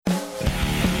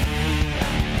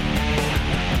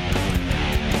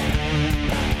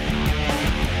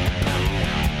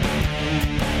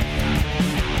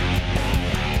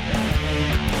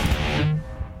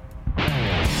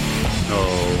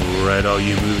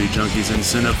you movie junkies and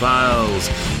cinephiles.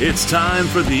 It's time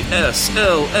for the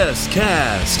SLS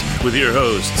Cast with your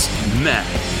hosts, Matt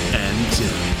and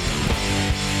Tim.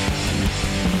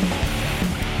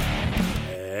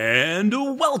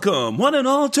 And welcome, one and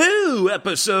all, to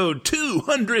episode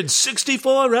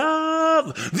 264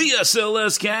 of the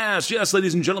SLS Cast. Yes,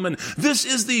 ladies and gentlemen, this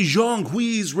is the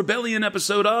Zhonghui's Rebellion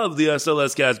episode of the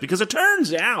SLS Cast, because it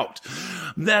turns out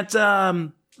that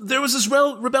there was this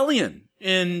rebellion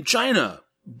in China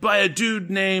by a dude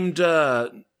named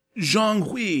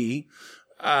Zhonghui,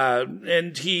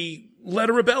 and he led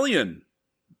a rebellion,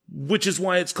 which is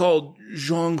why it's called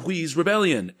Zhonghui's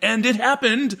Rebellion. And it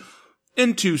happened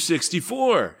in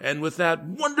 264. And with that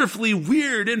wonderfully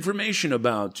weird information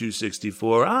about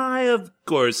 264, I, of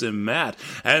course, am Matt.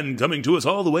 And coming to us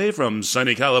all the way from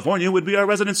sunny California would be our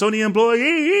resident Sony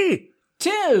employee,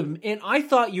 Tim. And I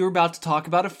thought you were about to talk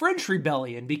about a French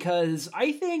rebellion, because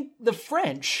I think the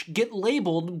French get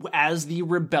labeled as the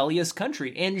rebellious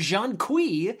country. And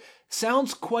Zhonghui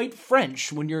sounds quite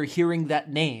French when you're hearing that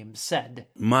name said.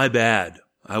 My bad.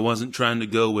 I wasn't trying to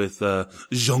go with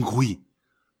Zhonghui.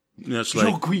 That's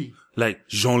like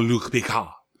Jean-Luc Picard.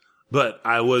 But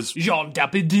I was... Jean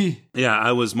Dapidi. Yeah,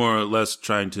 I was more or less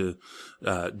trying to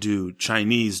do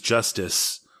Chinese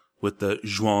justice with the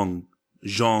Zhonghui.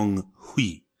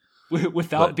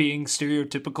 Without being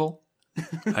stereotypical?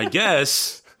 I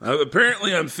guess.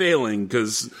 Apparently I'm failing,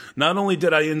 because not only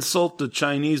did I insult the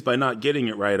Chinese by not getting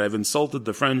it right, I've insulted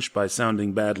the French by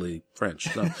sounding badly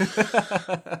French. So.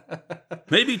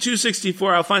 Maybe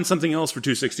 264, I'll find something else for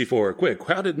 264. Quick,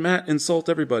 how did Matt insult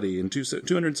everybody in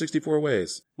 264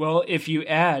 ways? Well, if you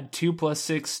add 2 plus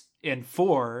 6 and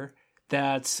 4,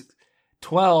 that's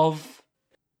 12.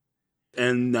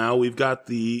 And now we've got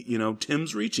the,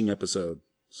 Tim's Reaching episode.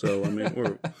 So, I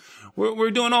mean,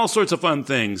 we're doing all sorts of fun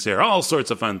things here. All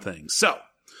sorts of fun things. So,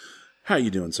 how are you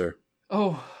doing, sir?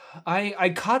 Oh,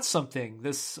 I caught something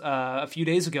this a few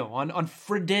days ago. On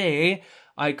Friday,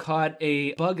 I caught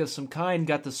a bug of some kind,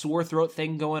 got the sore throat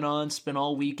thing going on, spent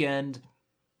all weekend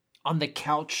on the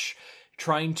couch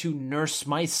trying to nurse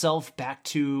myself back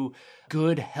to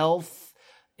good health.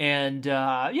 And,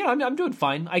 I'm doing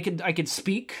fine. I can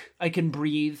speak, I can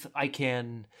breathe,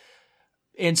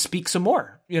 and speak some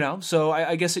more, so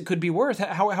I guess it could be worth.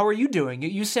 How are you doing?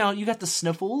 You got the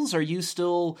sniffles? Are you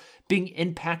still being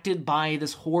impacted by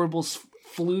this horrible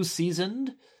flu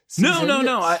season?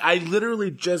 No. I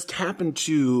literally just happened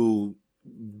to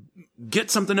get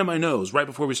something in my nose right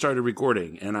before we started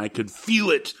recording, and I could feel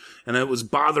it, and it was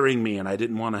bothering me, and I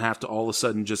didn't want to have to all of a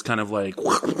sudden just kind of like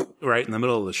right in the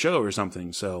middle of the show or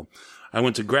something. So I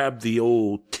went to grab the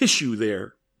old tissue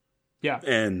there. Yeah.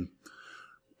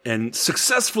 And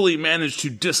successfully managed to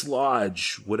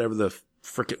dislodge whatever the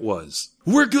frick it was.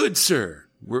 We're good, sir.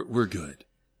 We're good.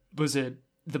 Was it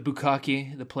the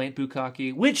bukkake, the plant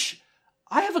bukkake? Which,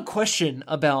 I have a question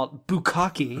about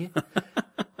bukkake.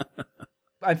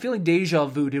 I'm feeling deja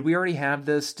vu. Did we already have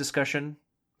this discussion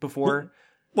before?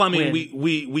 Well, I mean,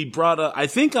 we brought up... I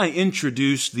think I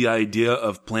introduced the idea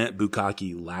of plant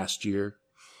bukkake last year.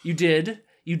 You did,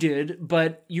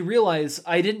 but you realize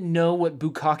I didn't know what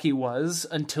bukkake was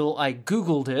until I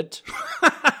Googled it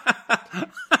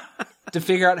to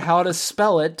figure out how to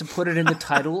spell it, to put it in the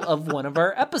title of one of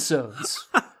our episodes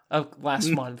of last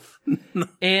month.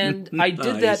 And I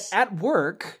did that at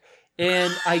work,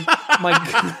 and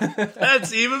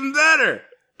That's even better.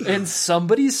 And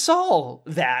somebody saw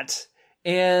that,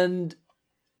 and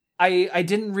I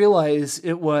didn't realize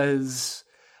it was...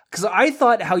 Because I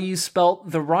thought how you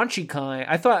spelt the raunchy kind.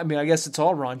 I guess it's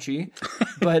all raunchy,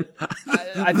 but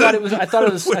I thought it was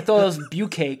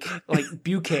bukkake, like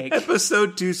bukkake.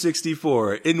 Episode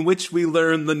 264, in which we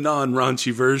learn the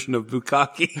non-raunchy version of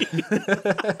bukkake.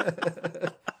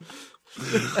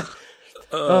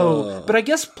 But I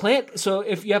guess plant. So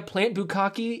if you have plant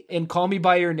bukkake and Call Me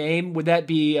by Your Name, would that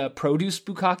be produce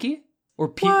bukkake or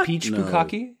peach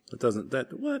bukkake? It doesn't.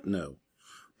 What? No,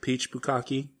 peach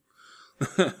bukkake.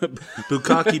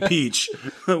 Bukkake peach.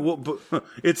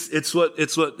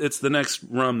 It's the next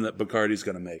rum that Bacardi's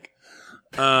gonna make.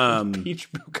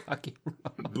 Peach bukkake rum.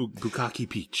 Bukkake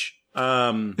peach.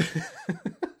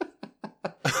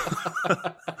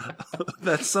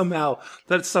 That's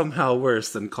somehow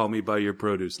worse than Call Me by Your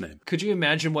Produce Name. Could you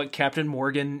imagine what Captain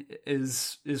Morgan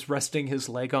is resting his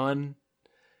leg on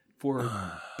for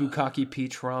bukkake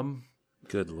peach rum?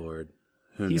 Good Lord.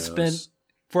 Who knows? Spent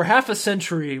for half a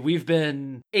century, we've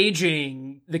been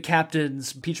aging the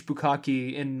captain's peach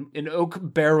bukkake in oak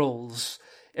barrels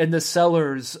in the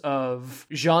cellars of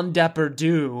Jean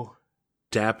Dapperdu.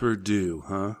 Dapperdu,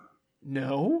 huh?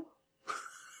 No.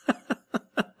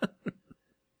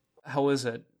 How is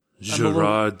it?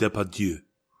 Gerard Depardieu.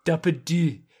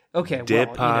 Depardieu. Okay,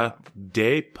 Depardieu.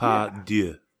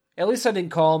 At least I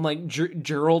didn't call him like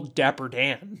Gerald Dapper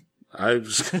Dan. I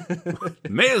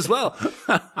may as well.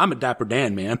 I'm a Dapper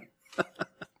Dan, man.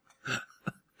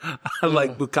 I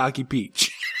like Bukkake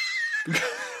Peach.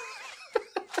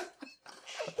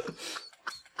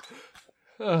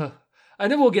 I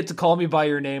know we'll get to Call Me By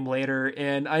Your Name later,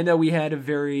 and I know we had a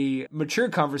very mature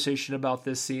conversation about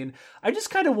this scene. I just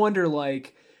kind of wonder,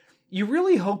 like, you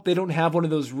really hope they don't have one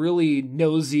of those really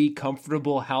nosy,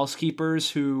 comfortable housekeepers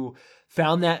who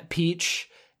found that peach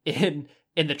in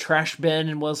the trash bin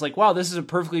and was like, wow, this is a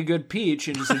perfectly good peach,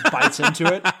 and just like, bites into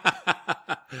it.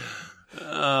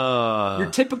 Your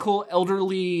typical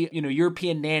elderly,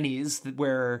 European nannies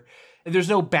where there's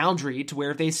no boundary to where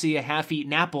if they see a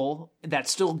half-eaten apple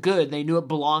that's still good, they knew it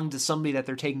belonged to somebody that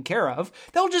they're taking care of,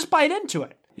 they'll just bite into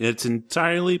it. It's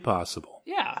entirely possible.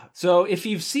 Yeah. So if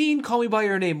you've seen Call Me By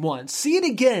Your Name once, see it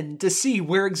again to see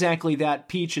where exactly that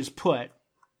peach is put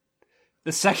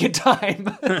the second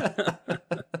time.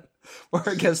 Or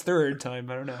I guess third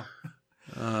time, I don't know.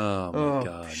 Oh, my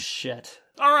God. Shit.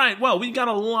 All right, well, we've got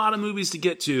a lot of movies to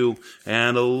get to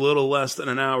and a little less than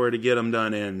an hour to get them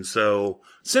done in. So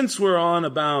since we're on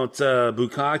about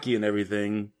Bukkake and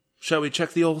everything, shall we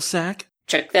check the old sack?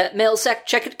 Check that mail sack,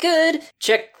 check it good.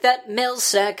 Check that mail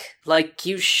sack like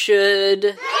you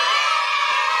should.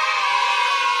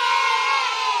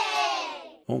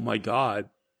 Oh, my God.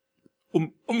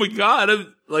 Oh, my God.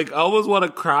 I almost want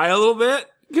to cry a little bit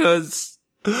because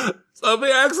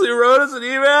somebody actually wrote us an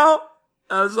email.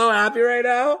 I'm so happy right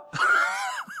now.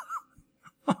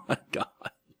 Oh my God.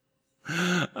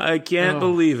 I can't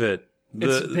believe it.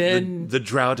 It's been the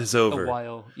drought is over. A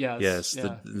while. Yes.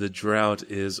 Yeah. The drought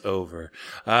is over.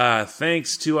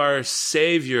 Thanks to our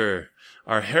savior,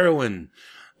 our heroine,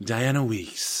 Diana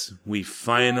Weeks, we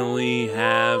finally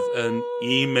have an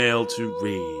email to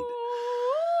read.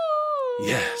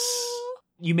 Yes.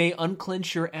 You may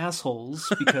unclench your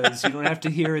assholes because you don't have to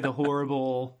hear the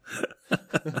horrible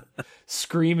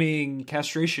screaming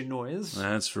castration noise.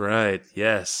 That's right.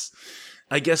 Yes.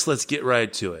 I guess let's get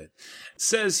right to it. It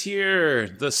says here,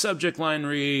 the subject line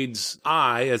reads,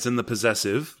 I, as in the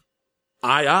possessive,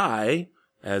 I,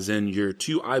 as in your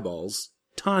two eyeballs,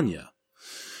 Tanya.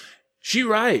 She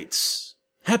writes,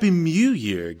 Happy New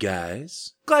Year,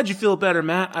 guys. Glad you feel better,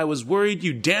 Matt. I was worried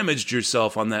you damaged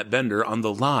yourself on that bender on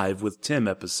the Live with Tim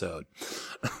episode.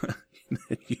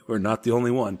 You are not the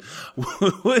only one.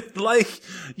 Would like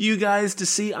you guys to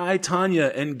see I,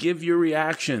 Tanya, and give your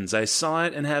reactions. I saw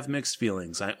it and have mixed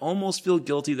feelings. I almost feel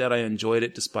guilty that I enjoyed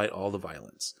it despite all the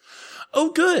violence.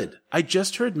 Oh, good. I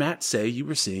just heard Matt say you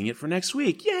were seeing it for next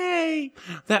week. Yay!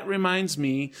 That reminds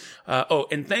me.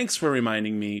 And thanks for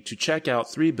reminding me to check out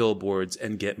 3 Billboards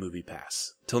and get Movie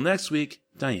Pass. Till next week,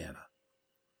 Diana.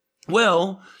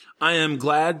 Well, I am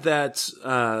glad that,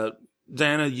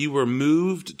 Diana, you were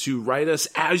moved to write us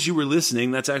as you were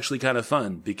listening. That's actually kind of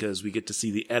fun because we get to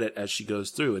see the edit as she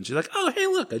goes through. And she's like, oh, hey,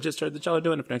 look, I just heard that y'all are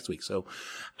doing it for next week. So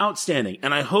outstanding.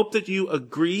 And I hope that you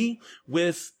agree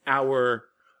with our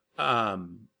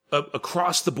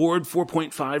across the board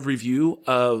 4.5 review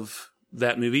of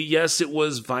that movie. Yes, it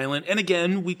was violent. And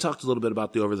again, we talked a little bit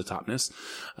about the over-the-topness.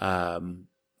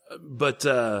 But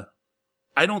I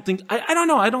don't think, I don't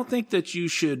know. I don't think that you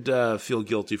should feel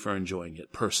guilty for enjoying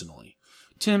it personally.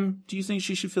 Tim, do you think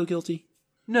she should feel guilty?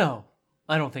 No,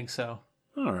 I don't think so.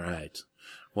 All right.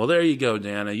 Well, there you go,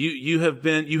 Dana. You have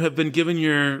been given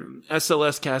your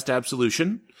SLS cast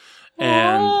absolution,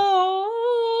 and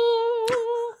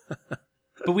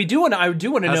but I do want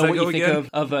to know what you again? think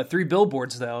of 3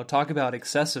 Billboards, though. Talk about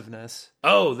excessiveness.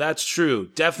 Oh, that's true.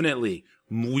 Definitely.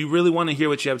 We really want to hear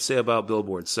what you have to say about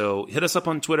Billboards. So hit us up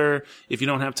on Twitter if you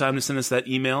don't have time to send us that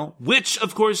email, which,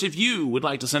 of course, if you would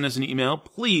like to send us an email,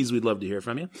 please, we'd love to hear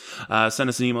from you. Send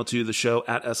us an email to the show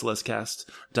at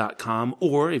slscast.com,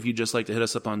 or if you'd just like to hit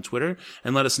us up on Twitter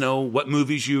and let us know what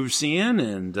movies you're seeing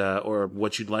and or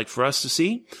what you'd like for us to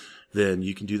see, then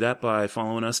you can do that by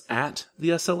following us at the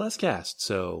SLScast.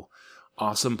 So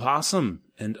awesome possum.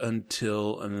 And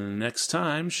until next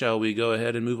time, shall we go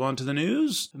ahead and move on to the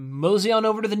news? Mosey on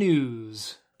over to the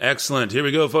news. Excellent. Here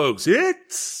we go, folks.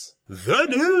 It's the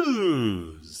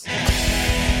news.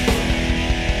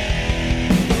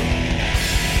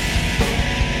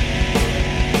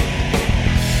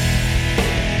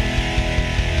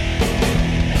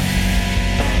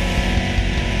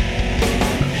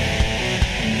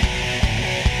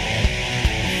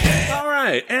 All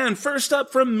right. And first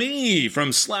up from me, from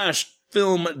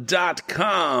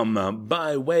 /film.com,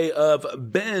 by way of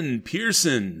Ben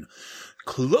Pearson.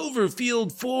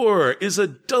 Cloverfield 4 is a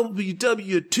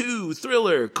WW2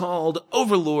 thriller called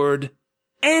Overlord,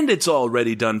 and it's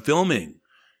already done filming.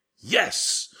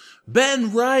 Yes,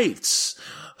 Ben writes,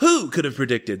 who could have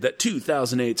predicted that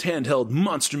 2008's handheld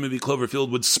monster movie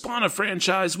Cloverfield would spawn a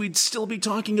franchise we'd still be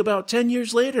talking about 10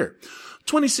 years later?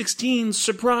 2016's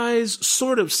surprise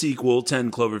sort of sequel,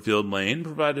 10 Cloverfield Lane,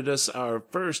 provided us our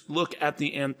first look at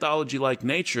the anthology-like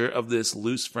nature of this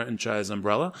loose franchise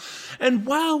umbrella. And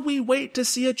while we wait to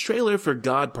see a trailer for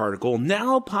God Particle,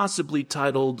 now possibly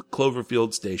titled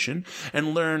Cloverfield Station,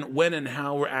 and learn when and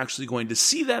how we're actually going to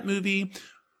see that movie,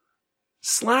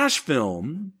 Slash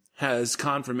Film has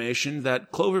confirmation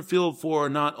that Cloverfield 4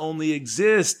 not only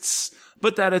exists,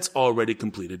 but that it's already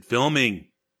completed filming.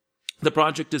 The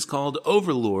project is called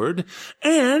Overlord,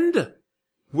 and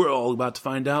we're all about to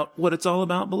find out what it's all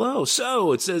about below.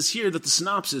 So, it says here that the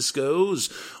synopsis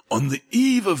goes, on the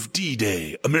eve of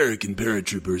D-Day, American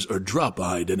paratroopers are dropped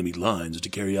behind enemy lines to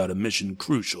carry out a mission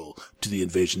crucial to the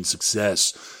invasion's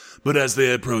success. But as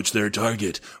they approach their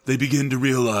target, they begin to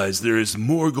realize there is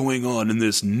more going on in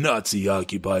this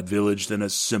Nazi-occupied village than a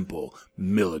simple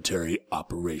military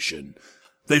operation.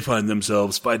 They find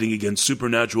themselves fighting against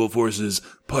supernatural forces,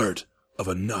 part of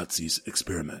a Nazi's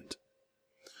experiment.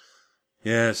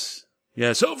 Yes,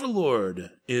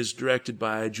 Overlord is directed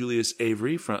by Julius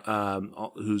Avery,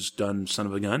 who's done Son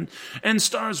of a Gun, and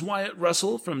stars Wyatt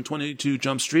Russell from 22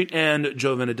 Jump Street and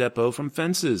Joe Venedepo from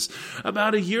Fences.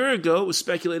 About a year ago, it was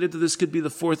speculated that this could be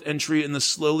the fourth entry in the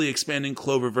slowly expanding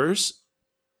Cloververse.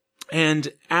 And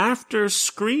after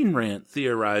Screen Rant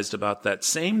theorized about that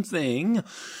same thing,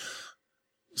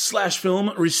 Slash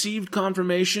Film received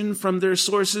confirmation from their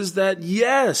sources that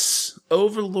yes,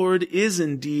 Overlord is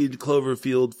indeed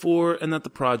Cloverfield 4 and that the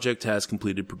project has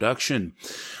completed production.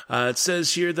 It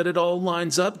says here that it all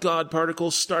lines up. God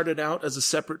Particle started out as a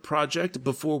separate project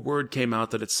before word came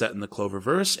out that it's set in the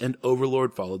Cloververse, and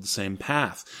Overlord followed the same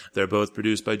path. They're both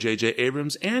produced by J.J.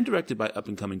 Abrams and directed by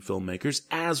up-and-coming filmmakers,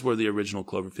 as were the original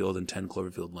Cloverfield and 10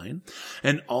 Cloverfield Lane.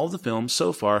 And all the films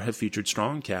so far have featured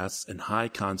strong casts and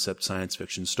high-concept science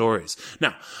fiction stories.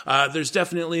 Now, there's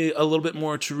definitely a little bit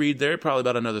more to read there, probably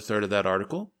about another third of that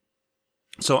article.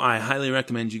 So I highly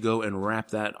recommend you go and wrap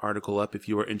that article up if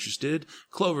you are interested.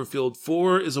 Cloverfield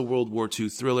 4 is a World War II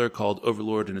thriller called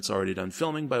Overlord, and it's already done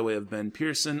filming by way of Ben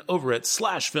Pearson over at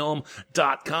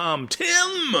slashfilm.com.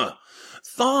 Tim,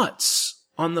 thoughts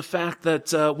on the fact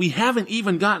that we haven't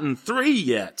even gotten 3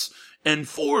 yet, and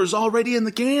 4 is already in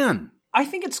the can? I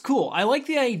think it's cool. I like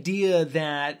the idea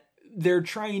that they're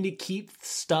trying to keep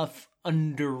stuff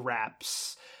under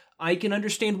wraps. I can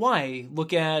understand why.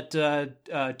 Look at 10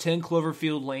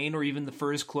 Cloverfield Lane or even the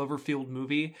first Cloverfield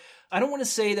movie. I don't want to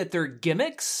say that they're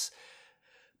gimmicks,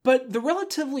 but they're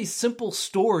relatively simple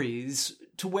stories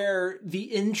to where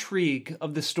the intrigue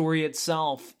of the story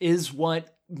itself is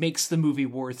what makes the movie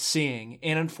worth seeing.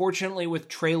 And unfortunately, with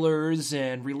trailers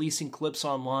and releasing clips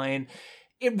online,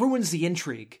 it ruins the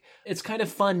intrigue. It's kind of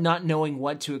fun not knowing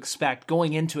what to expect,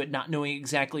 going into it not knowing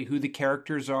exactly who the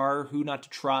characters are, who not to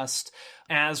trust,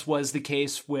 as was the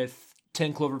case with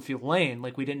 10 Cloverfield Lane.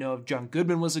 Like, we didn't know if John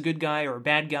Goodman was a good guy or a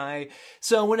bad guy.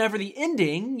 So whenever the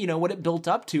ending, what it built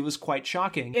up to was quite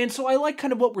shocking. And so I like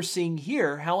kind of what we're seeing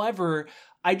here. However,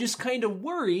 I just kind of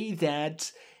worry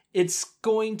that it's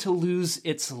going to lose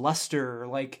its luster.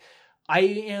 Like, I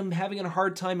am having a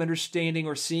hard time understanding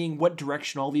or seeing what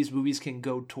direction all these movies can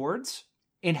go towards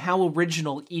and how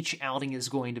original each outing is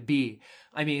going to be.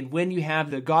 I mean, when you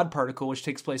have the God Particle, which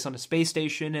takes place on a space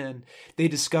station, and they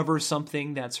discover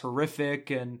something that's horrific,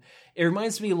 and it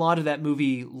reminds me a lot of that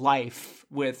movie Life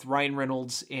with Ryan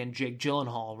Reynolds and Jake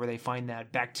Gyllenhaal, where they find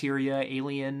that bacteria,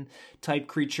 alien-type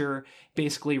creature,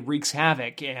 basically wreaks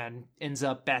havoc and ends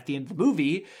up at the end of the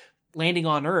movie landing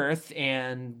on Earth,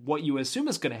 and what you assume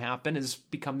is going to happen is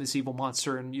become this evil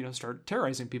monster and, start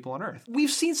terrorizing people on Earth.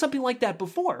 We've seen something like that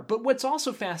before, but what's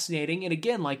also fascinating, and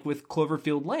again, like with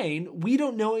Cloverfield Lane, we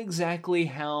don't know exactly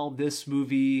how this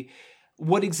movie,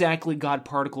 what exactly God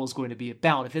Particle is going to be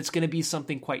about. If it's going to be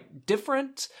something quite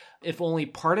different, if only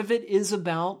part of it is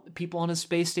about people on a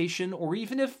space station, or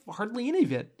even if hardly any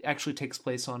of it actually takes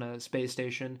place on a space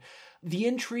station, the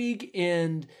intrigue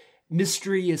and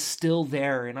mystery is still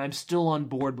there, and I'm still on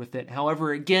board with it.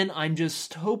 However, again, I'm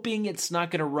just hoping it's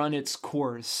not going to run its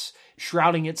course,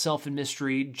 shrouding itself in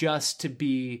mystery just to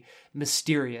be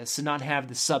mysterious and not have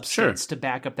the substance to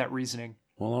back up that reasoning.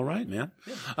 Well, all right, man.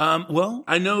 Well,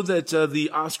 I know that the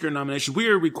Oscar nomination, we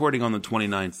are recording on the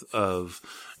 29th of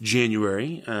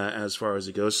January, as far as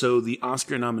it goes. So the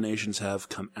Oscar nominations have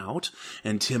come out.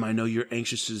 And Tim, I know you're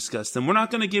anxious to discuss them. We're not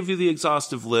going to give you the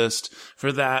exhaustive list.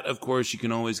 For that, of course, you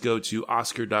can always go to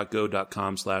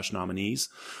oscar.go.com/nominees.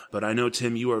 But I know,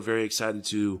 Tim, you are very excited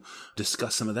to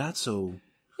discuss some of that. So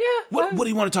what do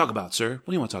you want to talk about, sir? What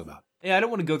do you want to talk about? Yeah, I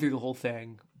don't want to go through the whole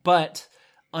thing, but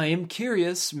I am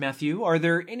curious, Matthew, are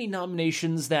there any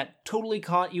nominations that totally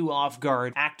caught you off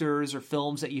guard? Actors or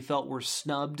films that you felt were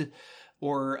snubbed,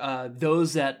 or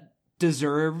those that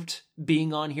deserved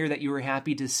being on here that you were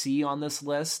happy to see on this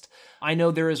list? I know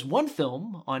there is one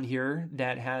film on here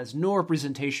that has no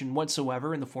representation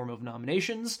whatsoever in the form of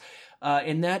nominations,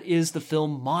 and that is the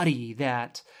film Maudie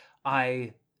that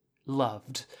I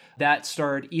loved. That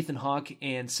starred Ethan Hawke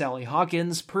and Sally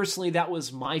Hawkins. Personally, that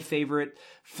was my favorite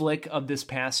flick of this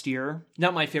past year.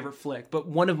 Not my favorite flick, but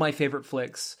one of my favorite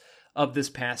flicks of this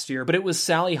past year. But it was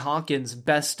Sally Hawkins'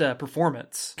 best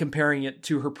performance, comparing it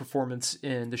to her performance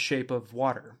in The Shape of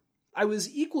Water. I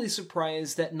was equally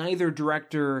surprised that neither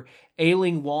director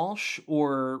Aileen Walsh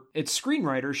or its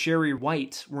screenwriter Sherry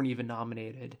White weren't even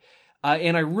nominated.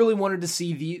 And I really wanted to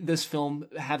see this film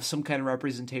have some kind of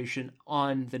representation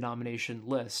on the nomination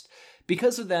list.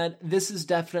 Because of that, this is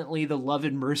definitely the Love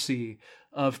and Mercy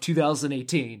of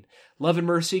 2018. Love and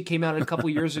Mercy came out a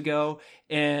couple years ago,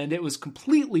 and it was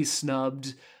completely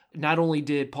snubbed. Not only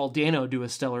did Paul Dano do a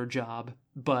stellar job,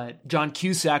 but John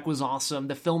Cusack was awesome.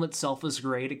 The film itself was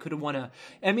great. It could have won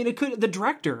the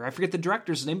director, I forget the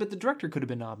director's name, but the director could have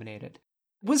been nominated.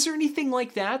 Was there anything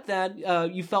like that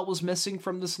you felt was missing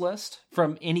from this list,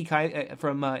 from any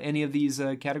of these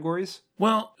categories?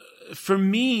 Well, for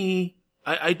me,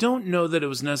 I don't know that it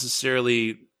was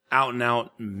necessarily out and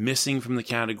out missing from the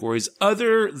categories,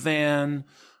 other than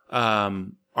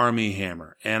Armie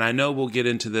Hammer. And I know we'll get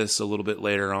into this a little bit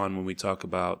later on when we talk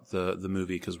about the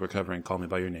movie, because we're covering Call Me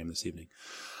by Your Name this evening,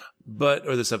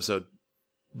 or this episode.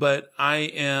 But I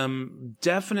am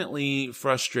definitely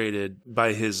frustrated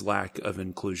by his lack of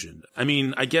inclusion. I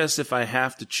mean, I guess if I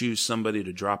have to choose somebody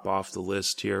to drop off the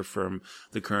list here from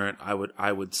the current,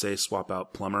 I would say swap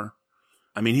out Plummer.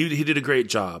 I mean, he did a great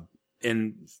job,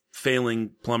 and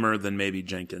failing Plummer, then maybe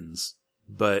Jenkins.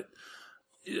 But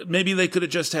maybe they could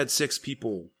have just had 6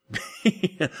 people.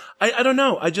 I don't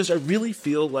know. I really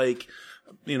feel like,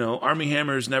 Armie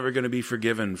Hammer is never going to be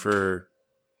forgiven for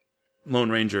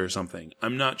Lone Ranger or something.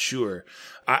 I'm not sure.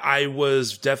 I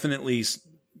was definitely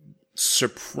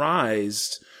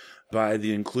surprised by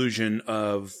the inclusion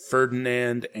of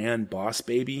Ferdinand and Boss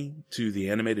Baby to the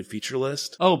animated feature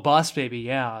list. Oh, Boss Baby,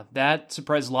 yeah. That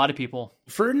surprised a lot of people.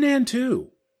 Ferdinand,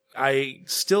 too. I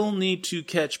still need to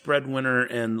catch Breadwinner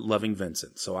and Loving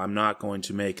Vincent, so I'm not going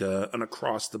to make an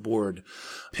across-the-board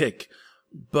pick.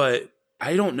 But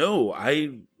I don't know.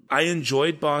 I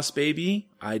enjoyed Boss Baby.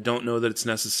 I don't know that it's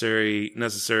necessarily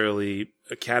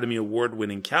Academy Award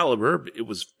winning caliber, but it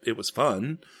was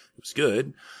fun. It was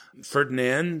good.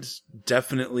 Ferdinand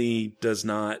definitely does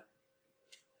not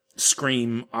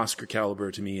scream Oscar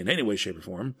caliber to me in any way, shape, or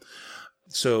form.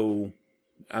 So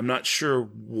I'm not sure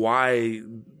why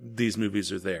these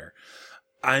movies are there.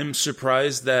 I'm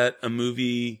surprised that a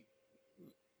movie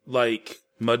like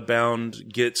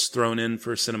Mudbound gets thrown in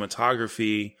for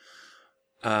cinematography,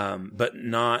 but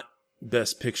not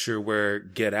Best Picture where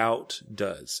Get Out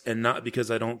does. And not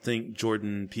because I don't think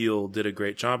Jordan Peele did a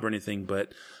great job or anything,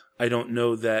 but I don't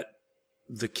know that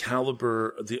the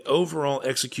caliber, the overall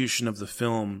execution of the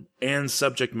film and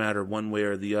subject matter, one way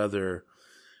or the other,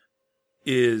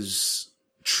 is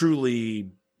truly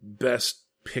Best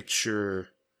Picture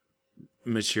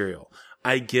material.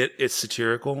 I get it's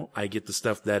satirical. I get the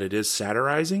stuff that it is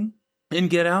satirizing in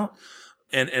Get Out.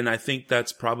 And I think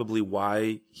that's probably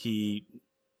why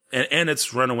and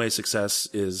its runaway success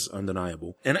is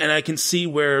undeniable. And I can see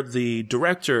where the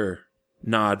director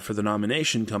nod for the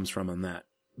nomination comes from on that.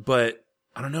 But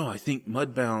I don't know. I think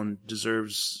Mudbound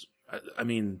deserves,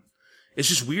 it's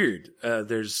just weird.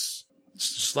 There's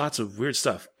just lots of weird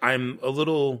stuff. I'm a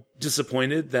little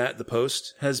disappointed that The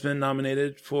Post has been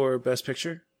nominated for Best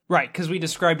Picture. Right, because we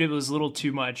described it was a little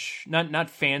too much, not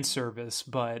fan service,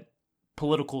 but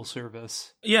political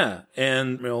service. Yeah,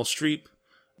 and Meryl Streep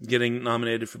getting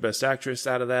nominated for Best Actress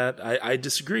out of that. I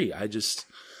disagree. I don't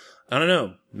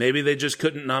know. Maybe they just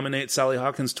couldn't nominate Sally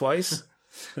Hawkins twice.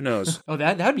 Who knows? Oh,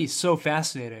 that'd be so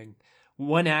fascinating.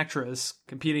 One actress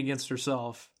competing against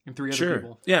herself and 3 other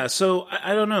people. Yeah, so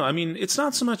I don't know. I mean, it's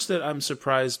not so much that I'm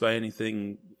surprised by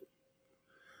anything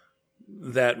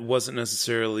that wasn't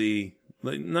necessarily...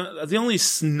 the only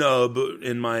snub,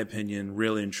 in my opinion,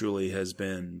 really and truly has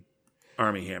been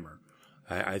Armie Hammer.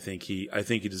 I think he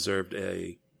deserved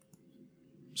a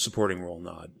supporting role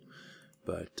nod.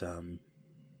 But other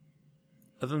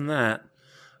than that,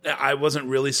 I wasn't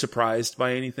really surprised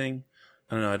by anything.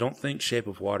 I don't know. I don't think Shape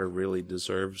of Water really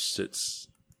deserves its...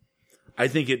 I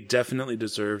think it definitely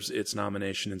deserves its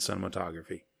nomination in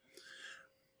cinematography.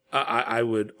 I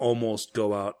would almost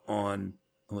go out on...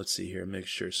 Let's see here. Make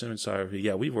sure. Cinematography.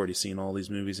 Yeah, we've already seen all these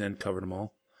movies and covered them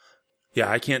all. Yeah,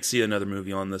 I can't see another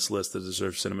movie on this list that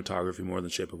deserves cinematography more than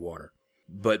Shape of Water.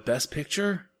 But Best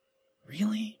Picture?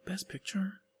 Really? Best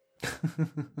Picture?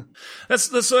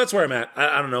 That's where I'm at.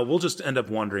 I don't know. We'll just end up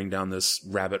wandering down this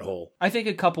rabbit hole. I think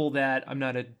a couple that I'm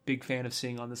not a big fan of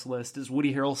seeing on this list is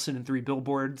Woody Harrelson in 3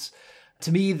 Billboards.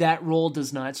 To me, that role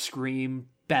does not scream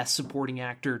best supporting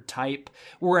actor type,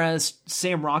 whereas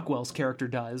Sam Rockwell's character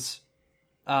does.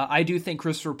 I do think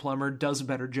Christopher Plummer does a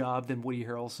better job than Woody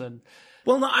Harrelson.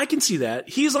 Well, no, I can see that.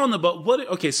 He's on the bubble.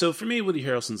 Okay, so for me, Woody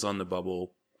Harrelson's on the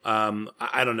bubble.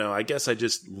 I don't know. I guess I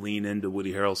just lean into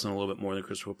Woody Harrelson a little bit more than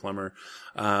Christopher Plummer,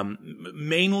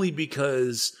 mainly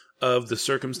because of the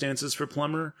circumstances for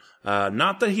Plummer.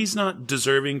 Not that he's not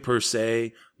deserving per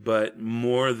se, but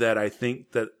more that I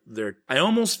think that I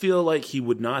almost feel like he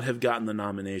would not have gotten the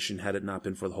nomination had it not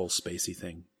been for the whole Spacey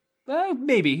thing.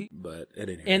 Maybe. But at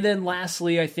any rate. And then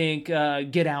lastly, I think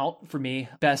Get Out for me.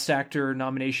 Best Actor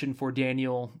nomination for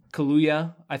Daniel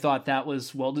Kaluuya. I thought that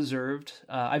was well deserved.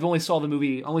 I've only saw the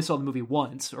movie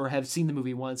once, or have seen the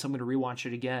movie once. I'm going to rewatch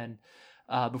it again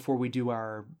before we do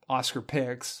our Oscar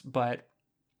picks. But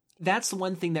that's the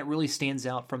one thing that really stands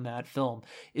out from that film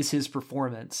is his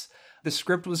performance. The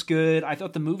script was good. I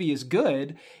thought the movie is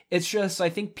good. It's just I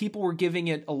think people were giving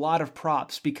it a lot of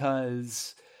props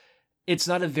because it's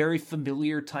not a very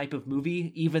familiar type of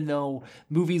movie, even though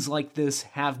movies like this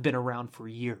have been around for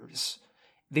years.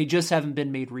 They just haven't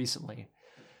been made recently.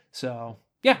 So,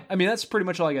 yeah, I mean, that's pretty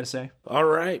much all I got to say. All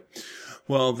right.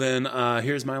 Well, then,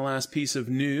 here's my last piece of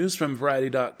news from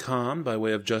Variety.com by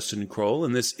way of Justin Kroll,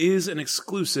 and this is an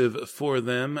exclusive for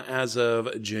them as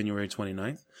of January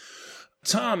 29th.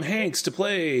 Tom Hanks to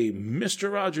play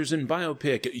Mr. Rogers in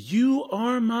biopic You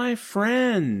Are My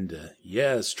Friend.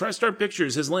 Yes, TriStar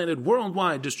Pictures has landed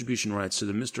worldwide distribution rights to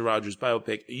the Mr. Rogers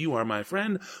biopic You Are My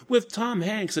Friend, with Tom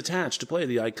Hanks attached to play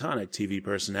the iconic TV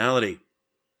personality.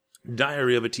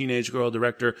 Diary of a Teenage Girl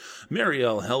director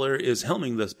Marielle Heller is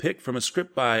helming this pick from a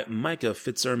script by Micah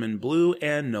Fitzerman-Blue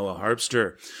and Noah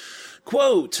Harpster.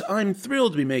 Quote, I'm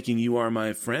thrilled to be making You Are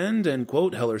My Friend, end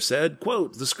quote, Heller said.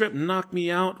 Quote, the script knocked me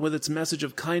out with its message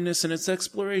of kindness and its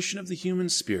exploration of the human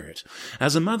spirit.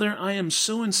 As a mother, I am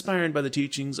so inspired by the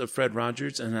teachings of Fred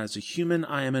Rogers, and as a human,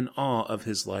 I am in awe of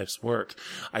his life's work.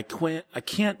 I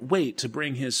can't wait to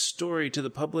bring his story to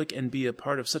the public and be a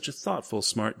part of such a thoughtful,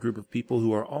 smart group of people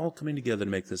who are all coming together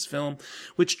to make this film,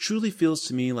 which truly feels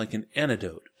to me like an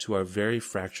antidote to our very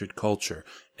fractured culture,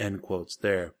 end quotes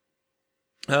there.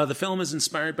 The film is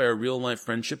inspired by a real-life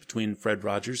friendship between Fred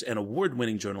Rogers and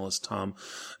award-winning journalist Tom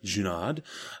Junod.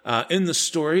 In the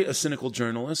story, a cynical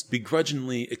journalist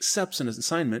begrudgingly accepts an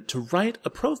assignment to write a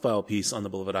profile piece on the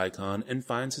beloved icon and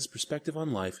finds his perspective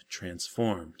on life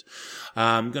transformed.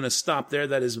 I'm going to stop there.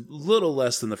 That is a little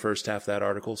less than the first half of that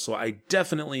article, so I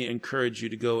definitely encourage you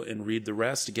to go and read the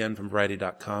rest, again from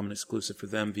Variety.com, and exclusive for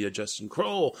them via Justin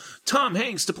Kroll. Tom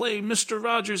Hanks to play Mr.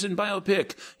 Rogers in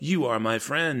biopic You Are My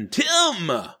Friend.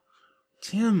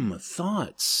 Tim,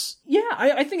 thoughts? Yeah,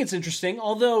 I think it's interesting.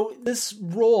 Although this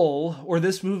role or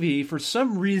this movie, for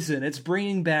some reason, it's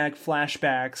bringing back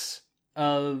flashbacks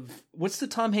of what's the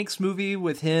Tom Hanks movie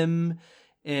with him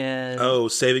and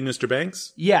Saving Mr.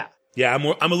 Banks? Yeah. Yeah,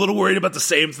 I'm a little worried about the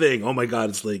same thing. Oh my God,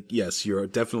 it's like, yes, you're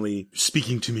definitely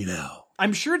speaking to me now.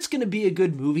 I'm sure it's going to be a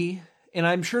good movie, and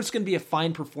I'm sure it's going to be a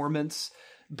fine performance.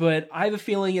 But I have a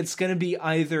feeling it's going to be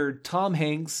either Tom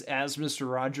Hanks as Mr.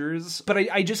 Rogers, but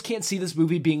I just can't see this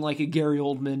movie being like a Gary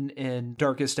Oldman in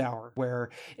Darkest Hour, where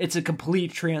it's a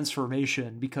complete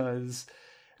transformation, because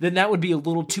then that would be a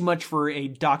little too much for a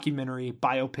documentary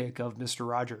biopic of Mr.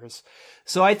 Rogers.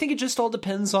 So I think it just all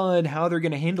depends on how they're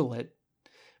going to handle it,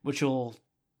 which will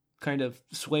kind of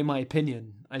sway my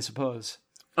opinion, I suppose.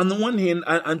 On the one hand,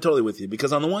 I'm totally with you,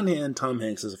 because on the one hand, Tom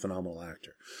Hanks is a phenomenal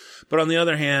actor. But on the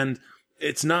other hand,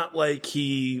 it's not like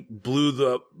he blew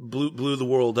the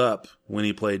world up when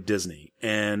he played Disney.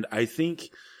 And I think,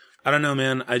 I don't know,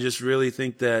 man, I just really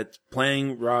think that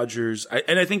playing Rogers,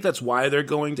 and I think that's why they're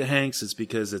going to Hanks, is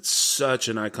because it's such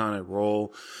an iconic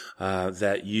role,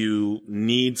 that you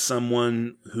need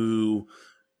someone who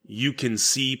you can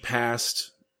see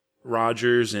past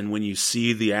Rogers, and when you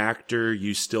see the actor,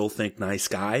 you still think nice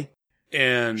guy.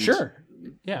 And sure.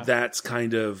 Yeah. That's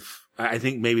kind of, I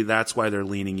think maybe that's why they're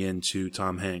leaning into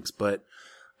Tom Hanks. But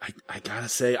I gotta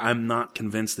say, I'm not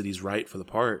convinced that he's right for the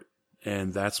part.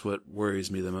 And that's what worries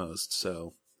me the most.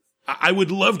 So I would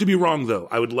love to be wrong, though.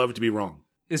 I would love to be wrong.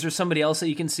 Is there somebody else that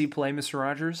you can see play Mr.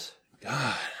 Rogers?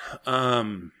 God.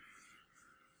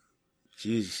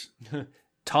 Jeez.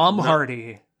 Tom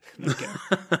Hardy. Okay.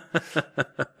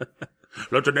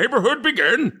 Let the neighborhood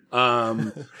begin.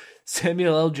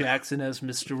 Samuel L. Jackson as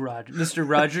Mr.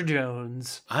 Roger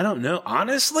Jones. I don't know.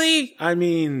 Honestly, I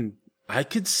mean, I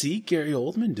could see Gary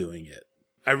Oldman doing it.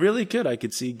 I really could. I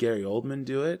could see Gary Oldman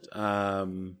do it.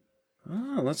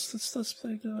 Let's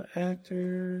play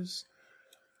actors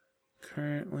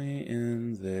currently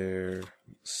in their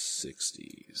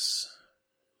 60s.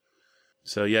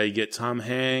 So yeah, you get Tom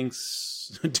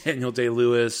Hanks, Daniel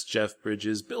Day-Lewis, Jeff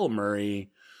Bridges, Bill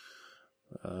Murray,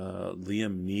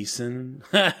 Liam Neeson,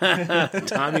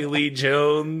 Tommy Lee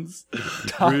Jones,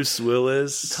 Bruce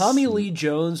Willis. Tommy Lee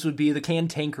Jones would be the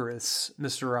cantankerous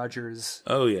Mr. Rogers.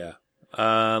 Oh yeah.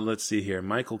 Let's see here.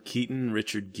 Michael Keaton,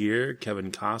 Richard Gere,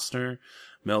 Kevin Costner,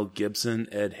 Mel Gibson,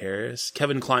 Ed Harris,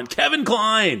 Kevin Kline. Kevin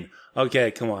Kline!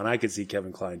 Okay, come on. I could see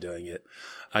Kevin Kline doing it.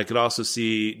 I could also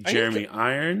see Jeremy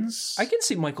Irons. I can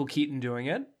see Michael Keaton doing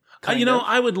it.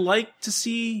 I would like to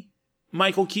see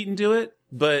Michael Keaton do it,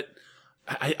 but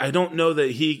I don't know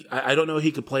that I don't know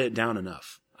he could play it down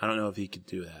enough. I don't know if he could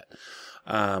do that.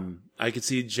 I could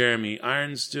see Jeremy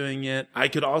Irons doing it. I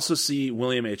could also see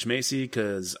William H. Macy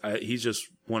because he's just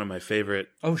one of my favorite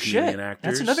comedian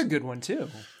actors. That's another good one too.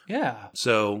 Yeah.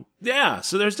 So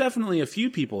there's definitely a few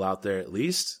people out there at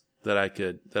least that I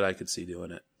could see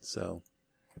doing it. So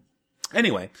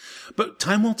anyway, but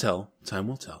time will tell. Time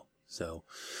will tell. So,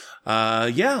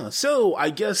 so I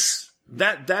guess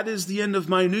that is the end of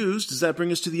my news. Does that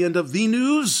bring us to the end of the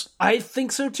news? I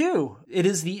think so too. It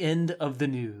is the end of the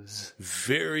news.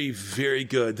 Very, very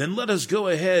good. Then let us go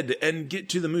ahead and get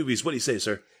to the movies. What do you say,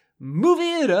 sir?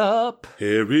 Movie it up.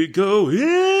 Here we go.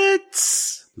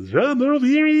 It's the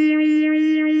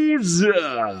movies.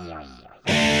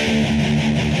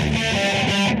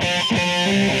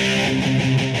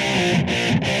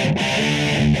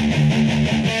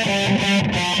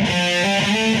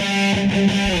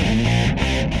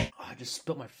 I just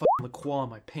spilled my fucking LaCroix on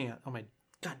my pant. Oh my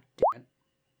god damn it.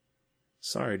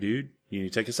 Sorry, dude. You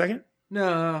need to take a second?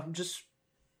 No,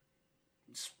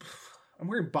 I'm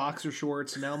wearing boxer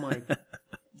shorts and now my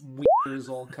wiener is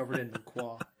all covered in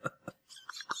LaCroix.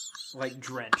 Like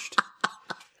drenched.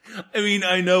 I mean,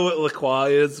 I know what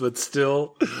LaCroix is, but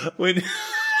still, when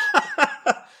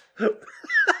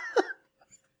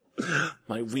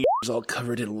my wiener's all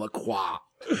covered in LaCroix.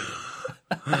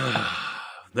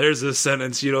 There's a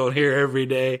sentence you don't hear every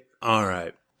day. All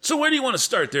right. So where do you want to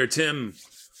start there, Tim?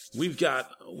 We've got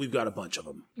a bunch of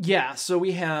them. Yeah, so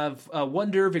we have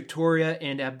Wonder, Victoria,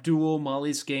 and Abdul,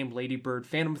 Molly's Game, Lady Bird,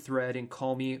 Phantom Thread, and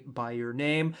Call Me By Your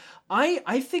Name.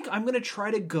 I think I'm going to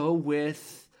try to go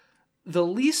with the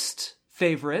least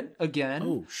favorite again.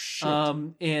 Oh, shit.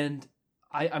 And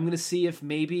I'm going to see if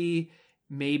maybe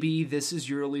this is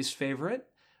your least favorite.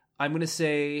 I'm going to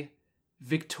say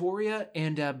Victoria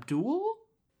and Abdul.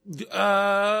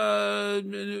 Yeah,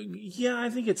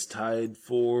 I think it's tied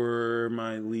for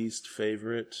my least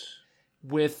favorite.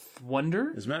 With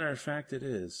Wonder? As a matter of fact, it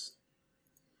is.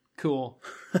 Cool.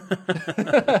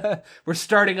 We're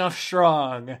starting off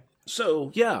strong.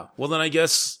 So, yeah. Well, then I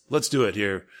guess let's do it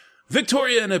here.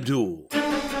 Victoria and Abdul.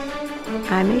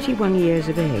 I'm 81 years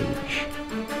of age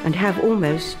and have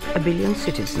almost 1 billion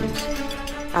citizens.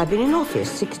 I've been in office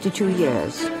 62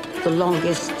 years. The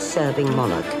longest-serving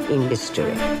monarch in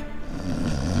history.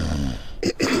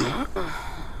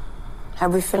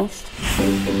 Have we finished?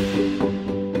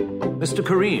 Mr.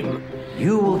 Kareem,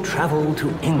 you will travel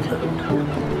to England.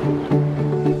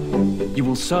 You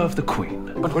will serve the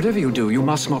Queen. But whatever you do, you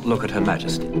must not look at Her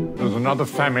Majesty. There's another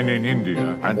famine in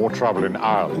India and more trouble in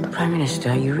Ireland. Prime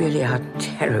Minister, you really are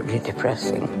terribly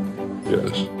depressing.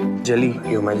 Yes. Jelly,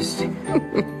 Your Majesty.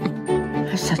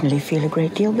 I suddenly feel a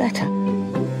great deal better.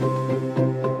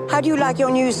 How do you like your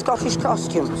new Scottish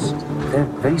costumes? They're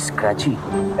very scratchy.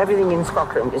 Everything in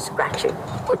Scotland is scratchy.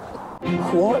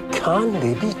 What can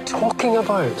they be talking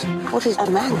about? What is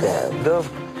a mango? The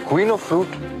queen of fruit.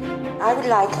 I would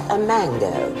like a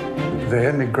mango. They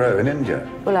only grow in India.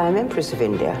 Well, I'm Empress of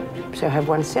India, so I have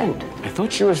 1 cent. I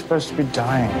thought you were supposed to be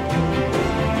dying.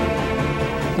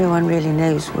 No one really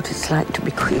knows what it's like to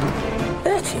be queen.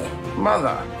 Bertie,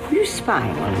 Mother. are you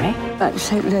spying on me? I'm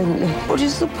so lonely. What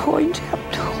is the point,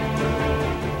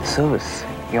 Abdul? Service,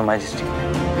 Your Majesty.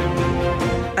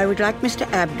 I would like Mr.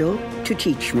 Abdul to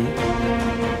teach me.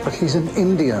 But he's an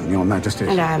Indian, Your Majesty.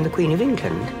 And I am the Queen of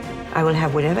England. I will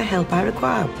have whatever help I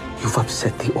require. You've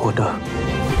upset the order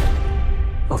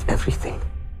of everything.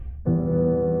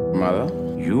 Mother,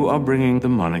 you are bringing the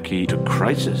monarchy to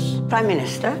crisis. Prime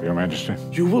Minister? Your Majesty.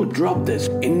 You will drop this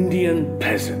Indian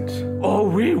peasant, or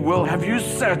we will have you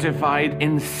certified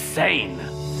insane.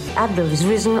 Abdul has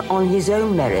risen on his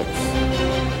own merits.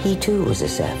 He too was a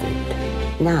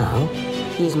servant. Now,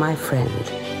 he's my friend.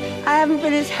 I haven't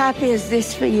been as happy as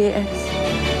this for years.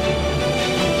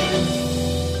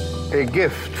 A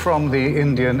gift from the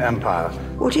Indian Empire.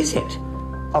 What is it?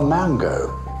 A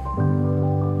mango.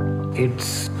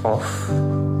 It's off.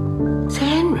 Sir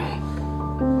Henry,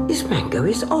 this mango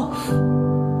is off.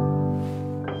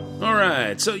 All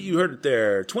right, so you heard it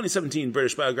there. 2017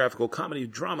 British biographical comedy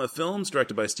drama films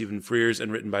directed by Stephen Frears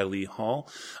and written by Lee Hall.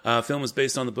 Film is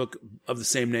based on the book of the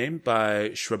same name by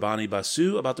Shrabani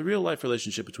Basu about the real-life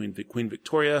relationship between Queen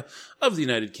Victoria of the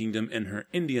United Kingdom and her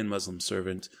Indian Muslim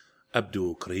servant,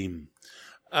 Abdul Karim.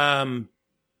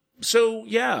 So,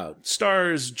 yeah,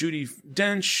 stars Judi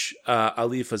Dench,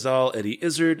 Ali Fazal, Eddie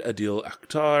Izzard, Adil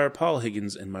Akhtar, Paul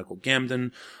Higgins, and Michael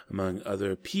Gambon, among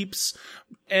other peeps.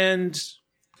 And,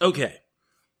 okay,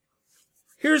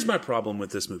 here's my problem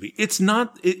with this movie. It's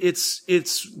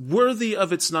worthy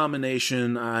of its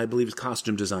nomination. I believe it's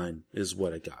costume design is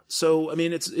what I got. So, I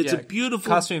mean, it's a beautiful...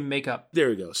 Costume and makeup. There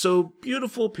we go. So,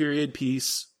 beautiful period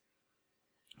piece.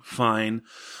 Fine.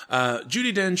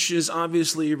 Judi Dench is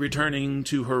obviously returning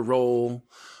to her role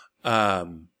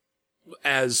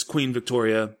as Queen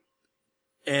Victoria.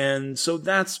 And so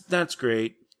that's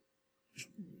great.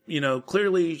 You know,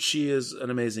 clearly she is an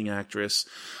amazing actress.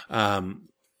 And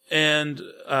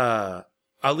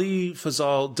Ali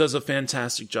Fazal does a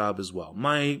fantastic job as well.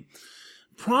 My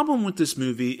problem with this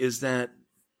movie is that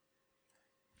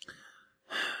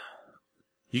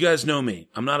you guys know me.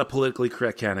 I'm not a politically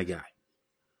correct kind of guy.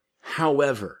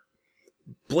 However,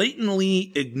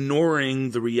 blatantly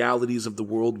ignoring the realities of the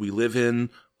world we live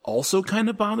in also kind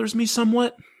of bothers me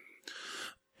somewhat.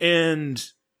 And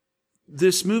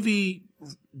this movie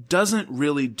doesn't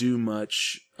really do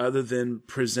much other than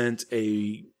present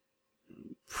a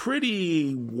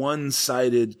pretty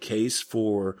one-sided case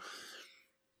for,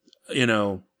 you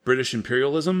know, British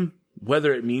imperialism.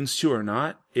 Whether it means to or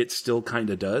not, it still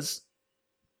kind of does.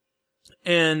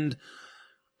 And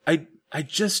I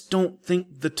just don't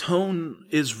think the tone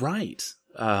is right.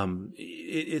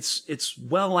 It's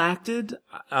well acted,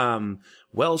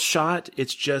 well shot.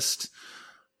 It's just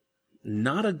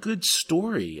not a good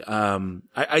story.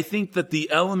 I think that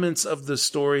the elements of the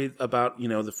story about, you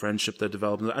know, the friendship that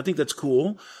developed, I think that's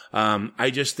cool.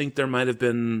 I just think there might have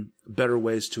been better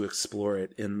ways to explore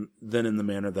it than in the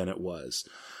manner that it was.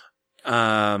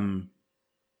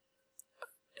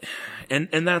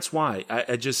 And that's why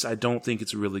I don't think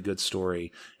it's a really good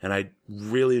story. And I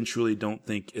really and truly don't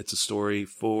think it's a story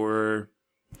for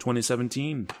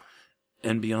 2017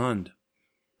 and beyond.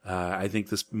 I think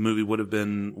this movie would have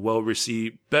been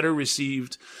better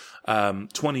received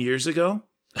 20 years ago.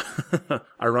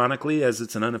 Ironically, as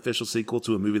it's an unofficial sequel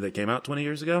to a movie that came out 20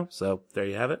 years ago. So there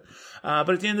you have it. But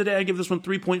at the end of the day, I give this one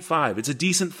 3.5. It's a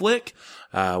decent flick.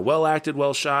 Well acted,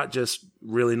 well shot, just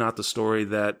really not the story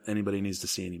that anybody needs to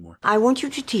see anymore. I want you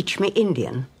to teach me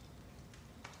Indian.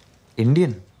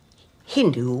 Indian?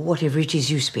 Hindu, whatever it is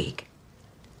you speak.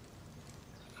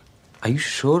 Are you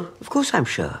sure? Of course I'm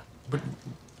sure. But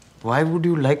why would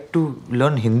you like to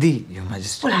learn Hindi, Your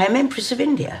Majesty? Well, I am Empress of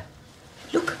India.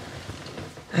 Look,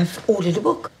 I've ordered a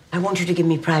book. I want you to give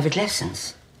me private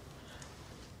lessons.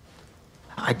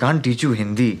 I can't teach you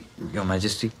Hindi, Your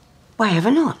Majesty. Why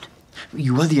ever not?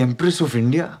 You are the Empress of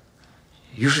India.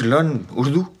 You should learn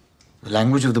Urdu, the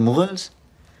language of the Mughals.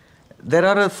 There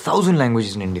are 1,000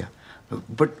 languages in India,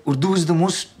 but Urdu is the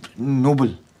most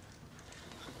noble.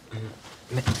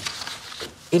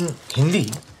 In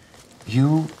Hindi,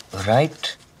 you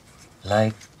write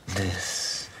like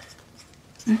this.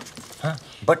 Huh?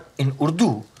 But in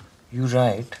Urdu, you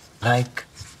write like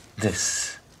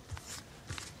this.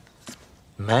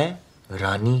 मैं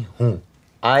रानी हूँ.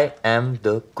 I am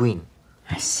the queen.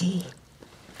 I see.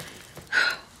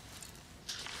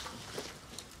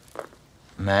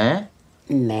 मैं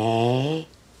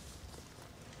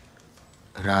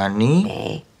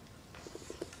रानी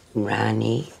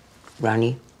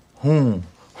हूँ.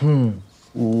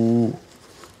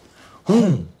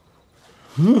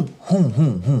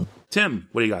 Tim,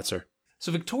 what do you got, sir?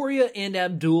 So Victoria and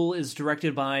Abdul is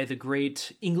directed by the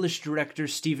great English director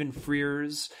Stephen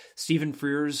Frears. Stephen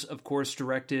Frears, of course,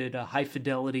 directed High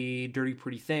Fidelity, Dirty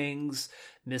Pretty Things,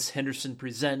 Miss Henderson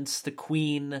Presents, The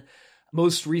Queen.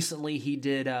 Most recently, he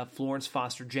did Florence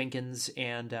Foster Jenkins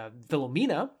and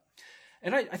Philomena.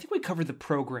 and I think we covered the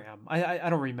program. I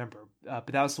don't remember, but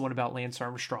that was the one about Lance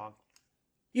Armstrong.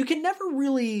 You can never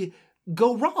really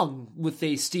go wrong with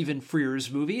a Stephen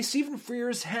Frears movie. Stephen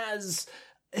Frears has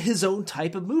his own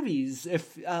type of movies.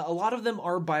 If a lot of them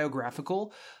are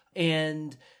biographical,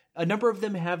 and a number of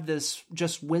them have this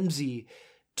just whimsy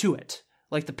to it.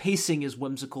 Like the pacing is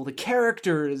whimsical. The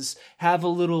characters have a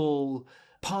little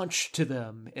punch to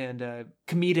them and a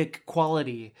comedic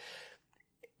quality.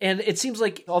 And it seems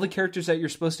like all the characters that you're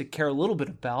supposed to care a little bit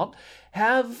about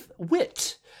have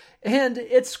wit. And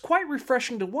it's quite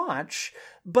refreshing to watch,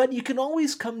 but you can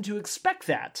always come to expect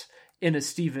that in a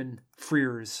Stephen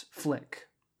Frears flick.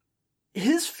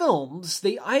 His films,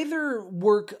 they either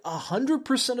work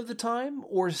 100% of the time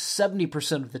or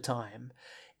 70% of the time.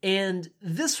 And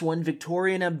this one,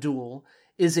 Victoria and Abdul,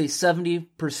 is a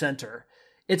 70%er.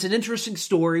 It's an interesting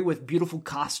story with beautiful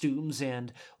costumes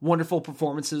and wonderful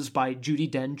performances by Judi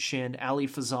Dench and Ali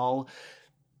Fazal,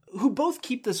 who both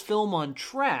keep this film on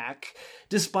track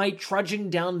despite trudging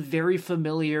down very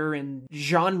familiar and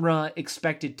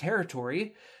genre-expected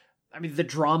territory. I mean, the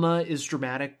drama is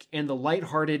dramatic, and the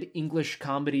lighthearted English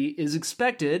comedy is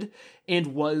expected and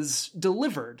was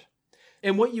delivered.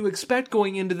 And what you expect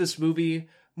going into this movie,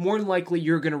 more than likely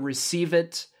you're going to receive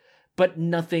it, but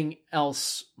nothing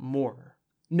else more.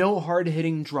 No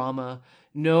hard-hitting drama,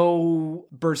 no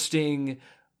bursting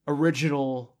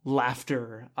original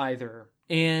laughter either.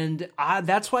 And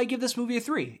that's why I give this movie a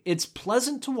 3. It's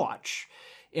pleasant to watch,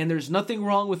 and there's nothing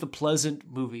wrong with a pleasant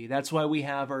movie. That's why we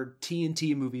have our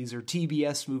TNT movies or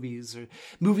TBS movies or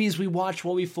movies we watch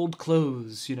while we fold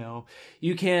clothes, you know.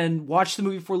 You can watch the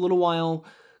movie for a little while,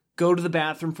 go to the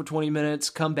bathroom for 20 minutes,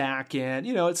 come back, and,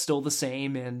 you know, it's still the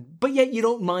same, but yet you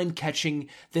don't mind catching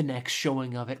the next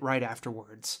showing of it right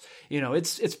afterwards. You know,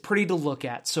 it's pretty to look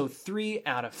at. So 3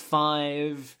 out of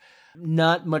 5.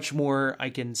 Not much more I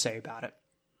can say about it.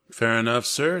 Fair enough,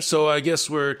 sir. So I guess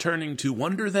we're turning to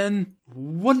Wonder then?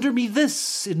 Wonder me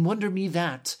this and wonder me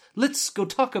that. Let's go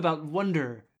talk about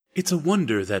Wonder. It's a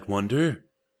wonder, that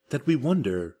we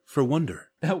wonder for wonder.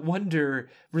 That Wonder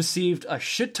received a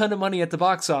shit ton of money at the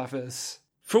box office.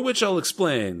 For which I'll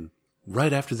explain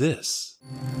right after this.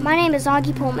 My name is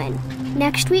Augie Pullman.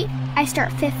 Next week, I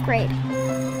start 5th grade.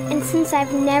 And since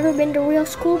I've never been to real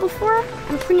school before,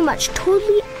 I'm pretty much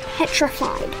totally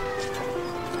petrified.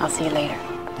 I'll see you later.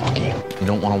 Augie, you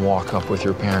don't want to walk up with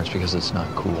your parents because it's not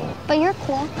cool. But you're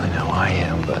cool. I know I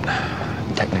am, but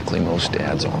technically most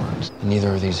dads aren't.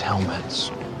 Neither are these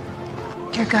helmets.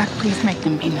 Dear God, please make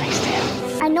them be nice to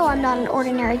him. I know I'm not an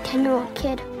ordinary 10-year-old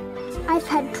kid. I've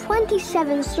had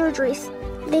 27 surgeries.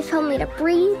 They've helped me to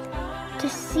breathe, to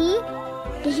see,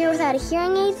 to hear without a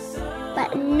hearing aid,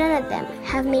 but none of them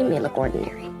have made me look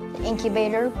ordinary.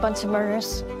 Incubator, Bunsen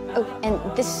burners. Oh, and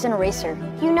this is an eraser.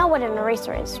 You know what an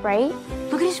eraser is, right?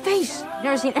 Look at his face. I've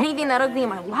never seen anything that ugly in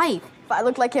my life. If I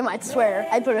looked like him, I'd swear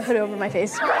I'd put a hood over my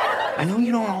face. I know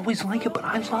you don't always like it, but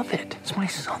I love it. It's my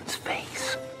son's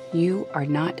face. You are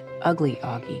not ugly,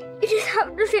 Augie. You just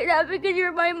have to say that because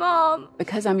you're my mom.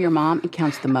 Because I'm your mom, it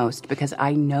counts the most. Because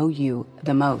I know you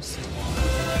the most.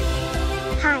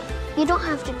 Hi. You don't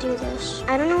have to do this.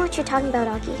 I don't know what you're talking about,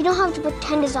 Augie. You don't have to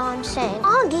pretend is all I'm saying.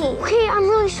 Augie! Okay, I'm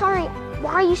really sorry.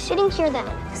 Why are you sitting here then?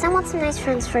 Because I want some nice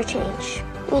friends for a change.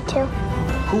 Me too.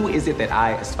 Who is it that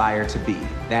I aspire to be?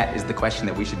 That is the question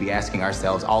that we should be asking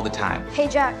ourselves all the time. Hey,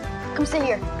 Jack, come sit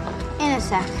here. In a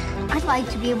sec. I'd like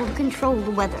to be able to control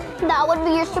the weather. That would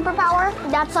be your superpower?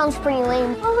 That sounds pretty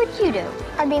lame. What would you do?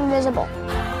 I'd be invisible.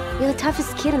 You're the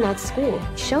toughest kid in that school.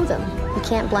 Show them. You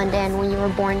can't blend in when you were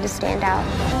born to stand out.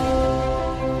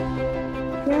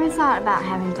 You ever thought about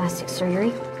having plastic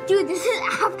surgery? Dude, this is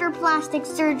after plastic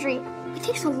surgery. It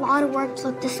takes a lot of work to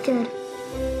look this good.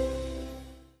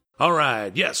 All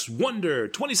right, yes, Wonder,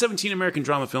 2017 American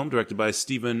drama film directed by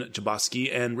Stephen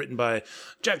Chbosky and written by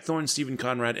Jack Thorne, Stephen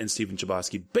Conrad, and Stephen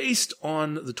Chbosky, based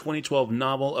on the 2012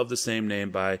 novel of the same name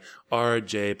by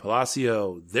R.J.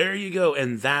 Palacio. There you go,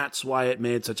 and that's why it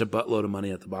made such a buttload of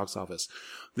money at the box office.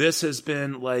 This has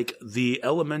been like the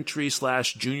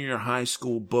elementary/junior high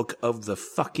school book of the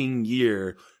fucking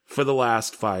year for the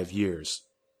last 5 years.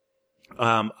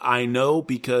 I know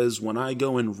because when I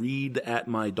go and read at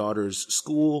my daughter's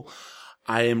school,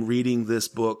 I am reading this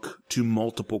book to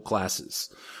multiple classes.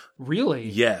 Really?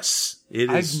 Yes.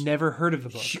 I've never heard of the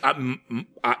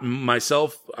book.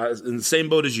 Myself, in the same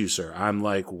boat as you, sir. I'm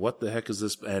like, what the heck is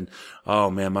this? And, oh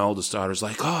man, my oldest daughter's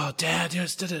like, oh, Dad,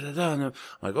 yes, da-da-da-da. And I'm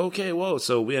like, okay, whoa.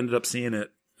 So we ended up seeing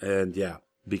it. And yeah,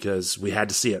 because we had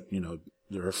to see it. You know,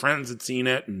 her friends had seen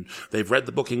it and they've read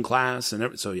the book in class and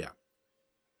everything. So yeah.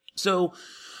 So,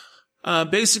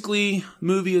 Basically,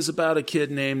 movie is about a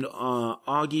kid named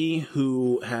Augie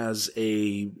who has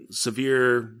a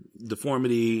severe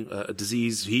deformity, a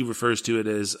disease. He refers to it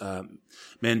as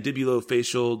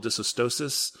mandibulofacial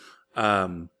dysostosis.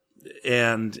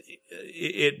 And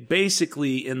it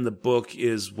basically in the book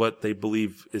is what they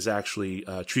believe is actually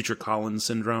Treacher-Collins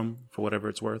syndrome, for whatever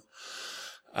it's worth.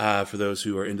 For those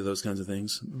who are into those kinds of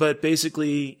things. But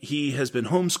basically, he has been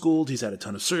homeschooled. He's had a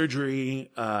ton of surgery.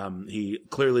 He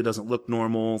clearly doesn't look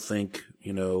normal. Think,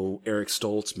 Eric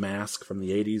Stoltz mask from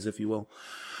the 80s, if you will.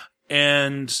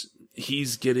 And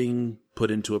he's getting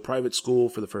put into a private school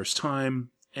for the first time,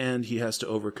 and he has to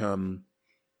overcome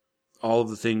all of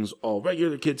the things all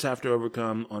regular kids have to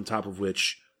overcome, on top of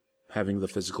which having the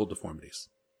physical deformities.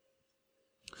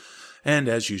 And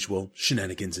as usual,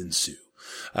 shenanigans ensue.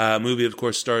 Movie, of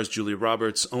course, stars Julia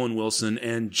Roberts, Owen Wilson,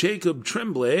 and Jacob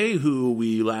Tremblay, who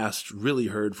we last really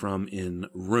heard from in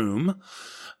Room.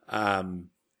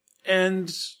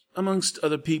 And amongst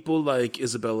other people like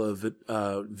Isabella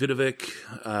Vidovic,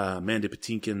 Mandy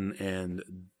Patinkin, and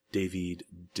David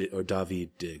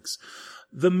Diggs.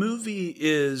 The movie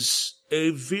is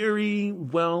a very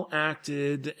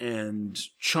well-acted and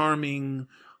charming,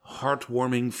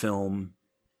 heartwarming film.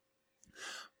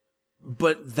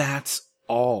 But that's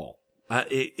all.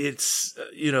 It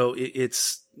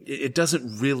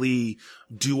doesn't really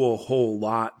do a whole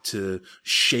lot to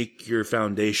shake your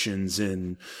foundations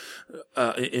in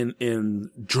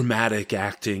dramatic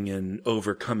acting and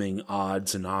overcoming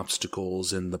odds and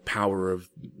obstacles and the power of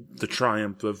the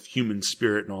triumph of human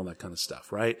spirit and all that kind of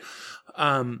stuff, right?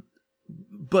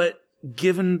 But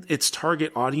given its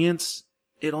target audience,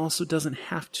 it also doesn't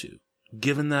have to.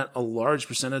 Given that a large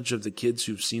percentage of the kids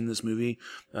who've seen this movie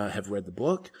have read the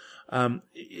book,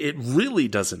 it really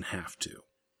doesn't have to.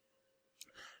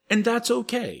 And that's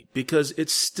okay, because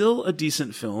it's still a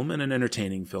decent film and an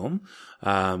entertaining film,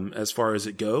 as far as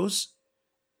it goes.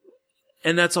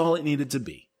 And that's all it needed to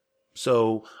be.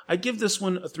 So I give this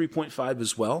one a 3.5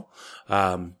 as well.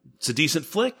 It's a decent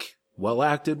flick, well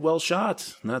acted, well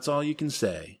shot. And that's all you can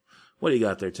say. What do you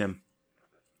got there, Tim?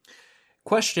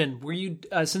 Question, were you,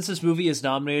 since this movie is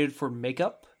nominated for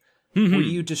makeup, were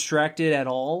you distracted at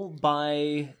all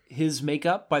by his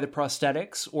makeup, by the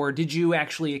prosthetics, or did you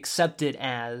actually accept it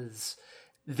as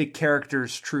the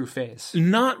character's true face?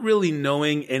 Not really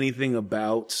knowing anything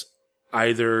about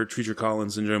either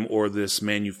Treacher-Collins syndrome or this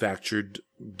manufactured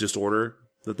disorder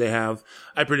that they have,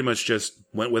 I pretty much just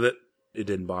went with it. It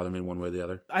didn't bother me one way or the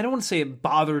other. I don't want to say it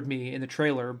bothered me in the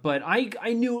trailer, but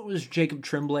I knew it was Jacob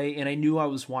Tremblay, and I knew I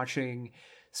was watching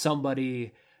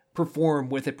somebody perform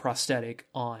with a prosthetic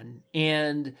on.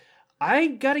 And I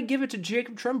got to give it to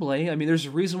Jacob Tremblay. I mean, there's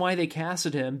a reason why they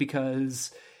casted him,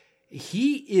 because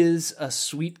he is a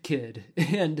sweet kid,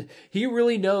 and he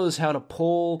really knows how to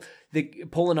pull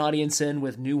an audience in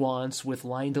with nuance, with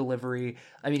line delivery.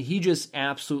 I mean, he just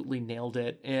absolutely nailed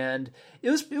it, and it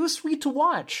was sweet to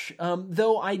watch.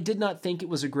 Though I did not think it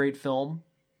was a great film.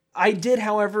 I did,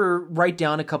 however, write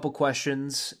down a couple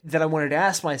questions that I wanted to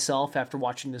ask myself after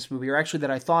watching this movie, or actually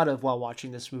that I thought of while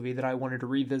watching this movie that I wanted to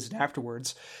revisit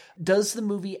afterwards. Does the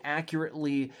movie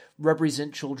accurately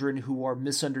represent children who are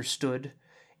misunderstood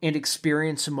and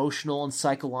experience emotional and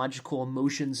psychological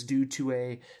emotions due to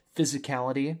a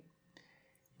physicality?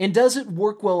 And does it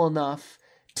work well enough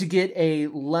to get a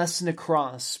lesson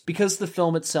across, because the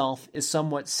film itself is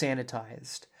somewhat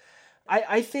sanitized?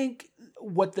 I think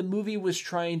what the movie was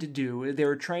trying to do, they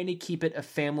were trying to keep it a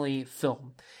family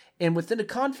film. And within the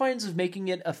confines of making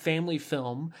it a family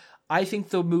film, I think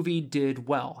the movie did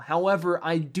well. However,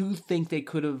 I do think they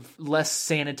could have less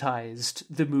sanitized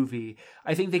the movie.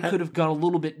 I think they could have gone a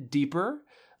little bit deeper.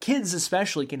 Kids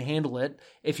especially can handle it.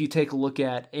 If you take a look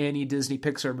at any Disney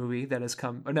Pixar movie that has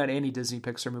come, or not any Disney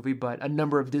Pixar movie, but a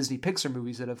number of Disney Pixar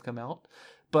movies that have come out.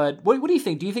 But what do you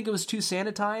think? Do you think it was too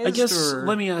sanitized? I guess,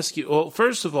 let me ask you. Well,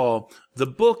 first of all, the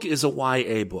book is a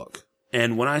YA book.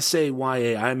 And when I say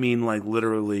YA, I mean like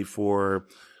literally for,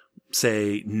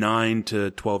 say, 9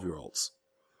 to 12-year-olds.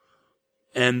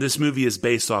 And this movie is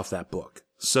based off that book.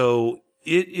 So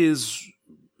it is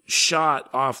shot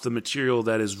off the material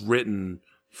that is written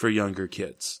for younger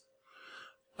kids.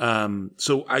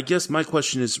 So I guess my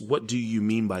question is, what do you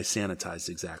mean by sanitized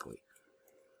exactly?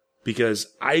 Because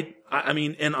I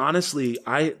mean, and honestly,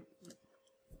 I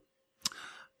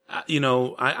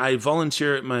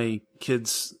volunteer at my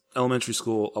kids' elementary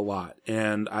school a lot,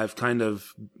 and I've kind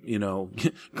of,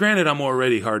 granted I'm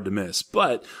already hard to miss,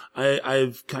 but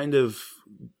I've kind of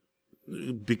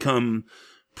become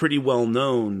pretty well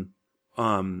known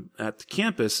at the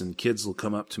campus, and kids will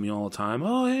come up to me all the time.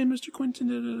 Oh, hey, Mr.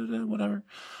 Quentin, whatever.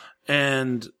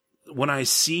 And when I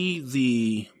see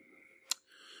the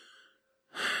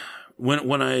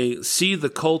when I see the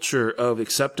culture of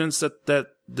acceptance that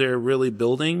they're really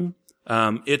building,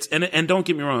 it's and don't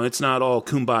get me wrong, it's not all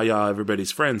kumbaya,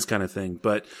 everybody's friends kind of thing,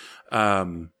 but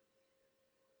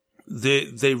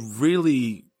they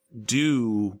really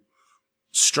do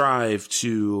strive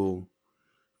to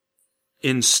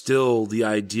instill the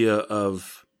idea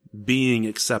of being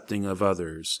accepting of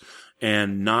others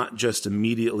and not just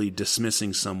immediately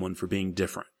dismissing someone for being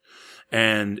different.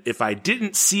 And if I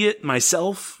didn't see it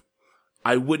myself,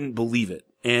 I wouldn't believe it.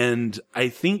 And I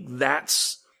think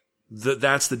that's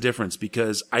the difference,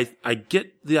 because I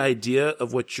get the idea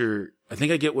of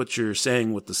I get what you're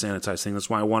saying with the sanitized thing. That's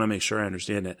why I want to make sure I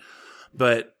understand it.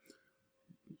 But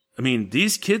I mean,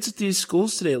 these kids at these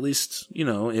schools today, at least, you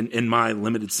know, in my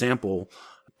limited sample,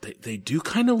 they do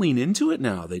kind of lean into it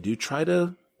now. They do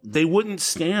they wouldn't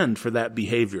stand for that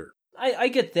behavior. I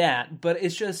get that, but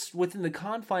it's just within the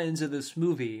confines of this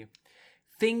movie,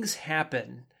 things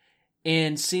happen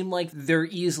and seem like they're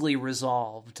easily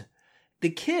resolved. The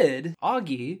kid,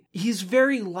 Augie, he's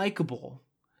very likable.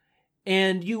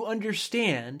 And you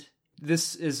understand,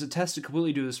 this is attested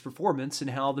completely to his performance and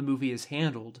how the movie is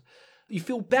handled. You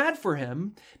feel bad for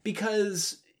him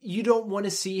because you don't want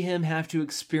to see him have to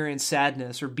experience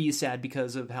sadness or be sad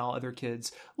because of how other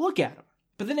kids look at him.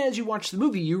 But then as you watch the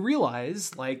movie, you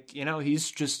realize, like, you know,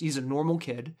 he's a normal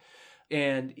kid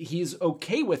and he's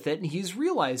okay with it and he's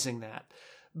realizing that.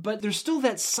 But there's still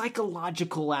that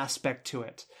psychological aspect to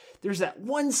it. There's that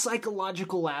one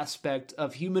psychological aspect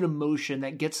of human emotion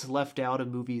that gets left out of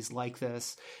movies like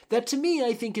this that to me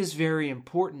I think is very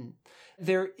important.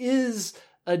 There is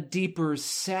a deeper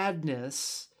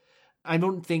sadness. I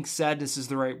don't think sadness is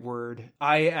the right word.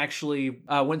 I actually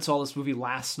went and saw this movie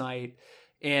last night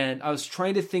and I was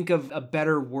trying to think of a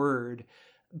better word,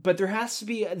 but there has to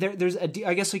be,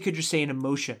 I guess I could just say an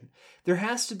emotion. There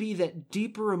has to be that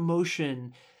deeper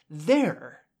emotion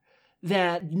there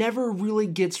that never really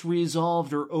gets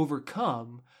resolved or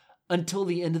overcome until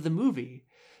the end of the movie.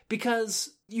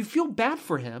 Because you feel bad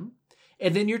for him,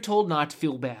 and then you're told not to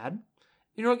feel bad. And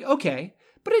you're like, okay.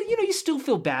 But, you know, you still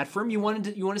feel bad for him. You want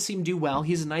to see him do well.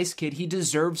 He's a nice kid. He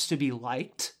deserves to be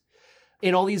liked.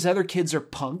 And all these other kids are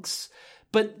punks.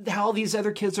 But how these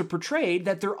other kids are portrayed,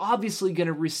 that they're obviously going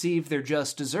to receive their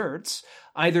just desserts.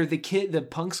 Either the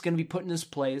punk's going to be put in his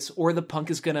place, or the punk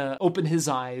is going to open his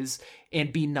eyes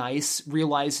and be nice,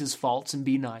 realize his faults and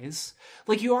be nice.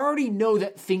 Like, you already know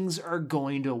that things are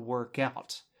going to work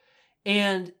out.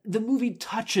 And the movie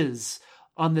touches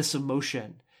on this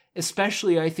emotion,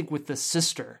 especially, I think, with the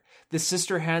sister. The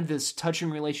sister had this touching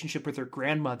relationship with her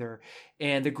grandmother,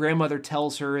 and the grandmother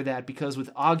tells her that because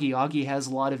with Augie has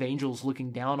a lot of angels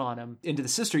looking down on him. And to the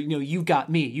sister, you know, you got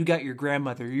me, you got your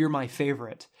grandmother, you're my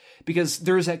favorite. Because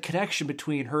there's that connection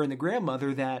between her and the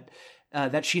grandmother that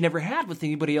she never had with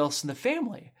anybody else in the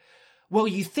family. Well,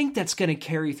 you think that's going to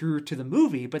carry through to the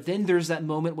movie, but then there's that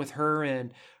moment with her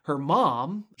and her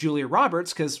mom, Julia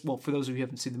Roberts, because, well, for those of you who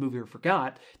haven't seen the movie or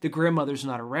forgot, the grandmother's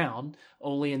not around,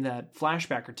 only in that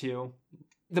flashback or two.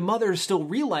 The mother still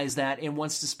realized that and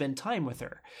wants to spend time with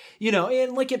her. You know,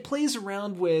 and like it plays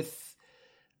around with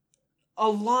a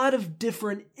lot of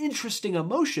different interesting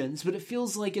emotions, but it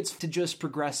feels like it's to just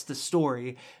progress the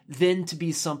story than to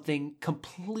be something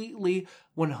completely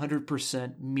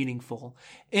 100% meaningful.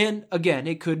 And again,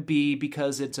 it could be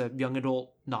because it's a young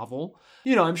adult novel.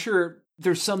 You know, I'm sure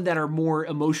there's some that are more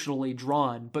emotionally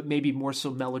drawn, but maybe more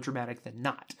so melodramatic than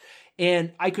not.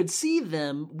 And I could see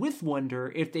them with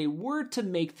Wonder if they were to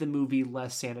make the movie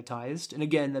less sanitized. And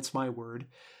again, that's my word.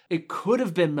 It could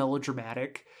have been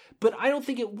melodramatic, but I don't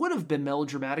think it would have been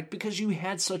melodramatic because you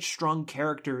had such strong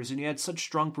characters and you had such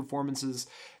strong performances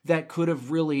that could have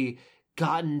really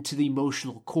gotten to the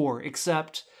emotional core,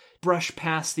 except brush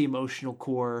past the emotional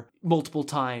core multiple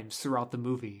times throughout the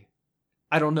movie.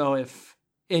 I don't know if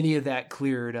any of that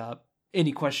cleared up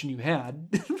any question you had.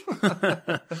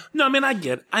 No, I mean, I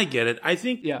get it. I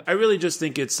think, I really just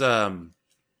think it's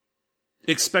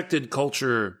expected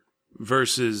culture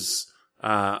versus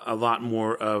a lot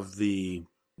more of the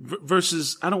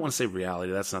versus, I don't want to say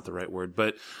reality, that's not the right word,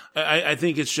 but I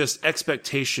think it's just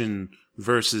expectation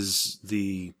versus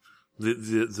the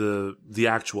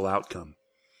actual outcome.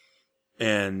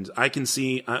 And I can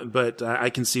see, but I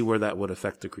can see where that would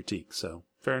affect the critique. So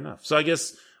fair enough. So I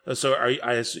guess,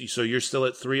 so you're still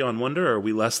at 3 on Wonder, or are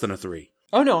we less than a 3?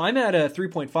 Oh no, I'm at a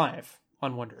 3.5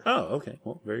 on Wonder. Oh, okay.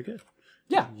 Well, very good.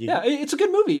 Yeah, it's a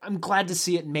good movie. I'm glad to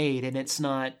see it made, and it's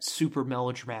not super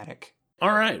melodramatic.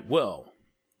 All right, well,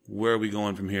 where are we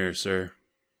going from here, sir?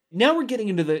 Now we're getting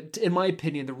into in my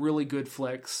opinion, the really good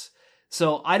flicks.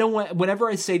 So I don't want, whenever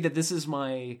I say that this is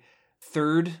my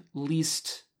third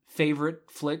least favorite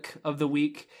flick of the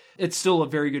week, it's still a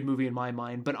very good movie in my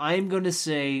mind, but I'm going to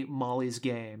say Molly's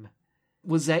Game.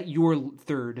 Was that your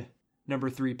third, number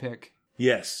 3 pick?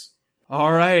 Yes.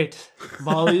 All right.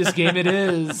 Molly's Game it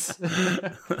is.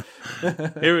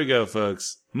 Here we go,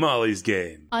 folks. Molly's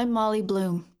Game. I'm Molly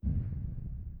Bloom.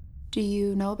 Do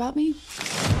you know about me?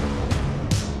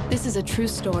 This is a true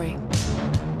story.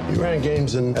 You ran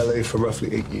games in LA for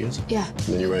roughly 8 years? Yeah. And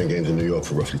then you ran games in New York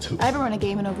for roughly 2. I haven't run a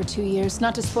game in over 2 years,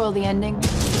 not to spoil the ending.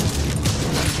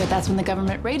 But that's when the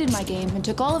government raided my game and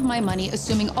took all of my money,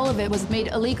 assuming all of it was made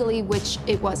illegally, which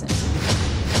it wasn't.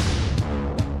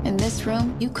 In this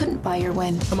room, you couldn't buy your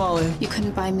win. I'm all in. You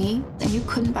couldn't buy me, and you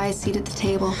couldn't buy a seat at the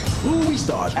table. Movie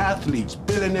stars, athletes,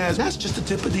 billionaires, that's just the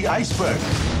tip of the iceberg.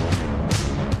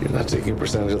 You're not taking a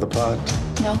percentage of the pot?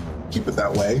 No. Keep it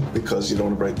that way because you don't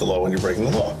want to break the law when you're breaking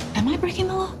the law. Am I breaking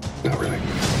the law? Not really.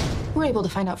 We're able to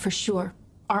find out for sure,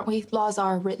 aren't we? Laws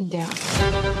are written down.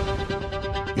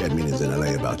 You had meetings in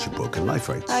LA about your broken life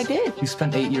rights. I did. You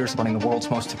spent 8 years running the world's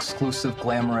most exclusive,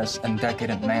 glamorous, and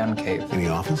decadent man cave. Any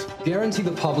offers? Guarantee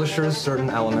the publishers certain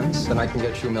elements, then I can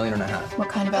get you $1.5 million. What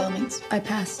kind of elements? I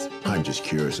passed. I'm just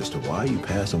curious as to why you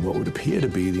passed on what would appear to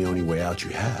be the only way out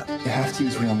you have. You have to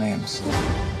use real names.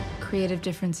 Creative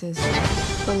differences.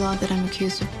 The law that I'm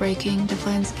accused of breaking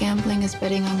defines gambling as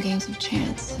betting on games of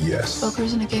chance. Yes.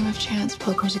 Poker's in a game of chance.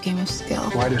 Poker's a game of skill.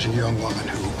 Why does a young woman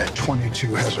who at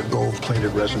 22 has a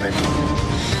gold-plated resume,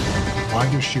 why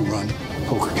does she run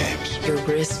poker games? Your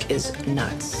risk is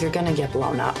nuts. You're gonna get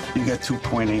blown up. You got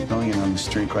 $2.8 billion on the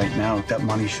street right now. That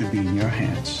money should be in your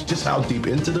hands. Just how deep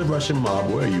into the Russian mob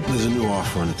were you? There's a new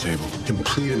offer on the table.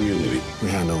 Complete immunity. We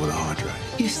hand over the hard drive.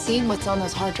 You've seen what's on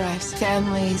those hard drives.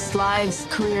 Families, lives,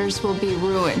 careers will be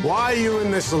ruined. Why are you in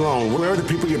this alone? Where are the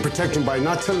people you're protecting by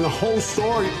not telling the whole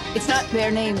story? It's not their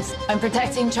names. I'm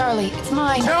protecting Charlie. It's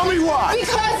mine. Tell me why!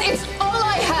 Because it's all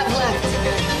I have left.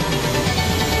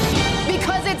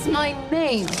 Because it's my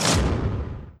name.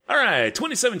 All right,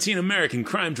 2017 American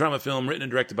crime drama film written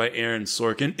and directed by Aaron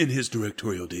Sorkin in his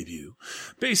directorial debut.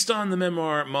 Based on the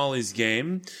memoir Molly's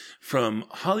Game, from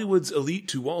Hollywood's elite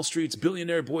to Wall Street's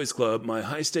billionaire boys club, my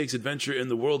high-stakes adventure in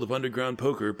the world of underground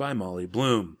poker by Molly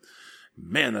Bloom.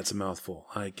 Man, that's a mouthful.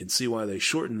 I can see why they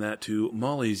shortened that to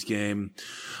Molly's Game.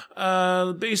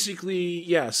 Basically,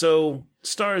 yeah, so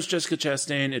stars Jessica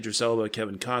Chastain, Idris Elba,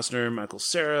 Kevin Costner, Michael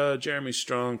Cera, Jeremy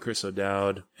Strong, Chris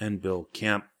O'Dowd, and Bill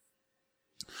Camp.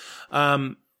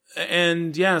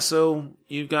 And yeah, so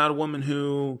you've got a woman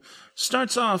who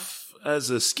starts off as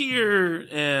a skier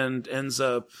and ends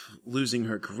up losing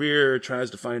her career, tries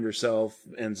to find herself,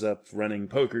 ends up running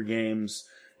poker games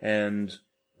and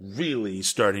really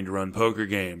starting to run poker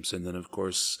games. And then, of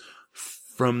course,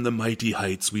 from the mighty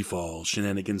heights we fall,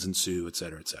 shenanigans ensue,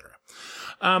 etc., etc.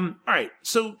 All right.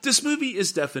 So this movie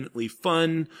is definitely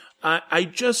fun.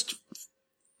 It's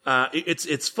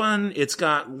fun. It's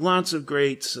got lots of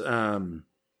great,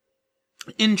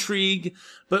 intrigue,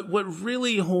 but what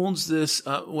really holds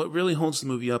the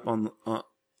movie up on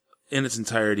in its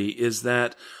entirety is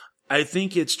that I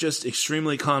think it's just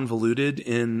extremely convoluted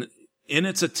in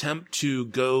its attempt to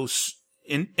go as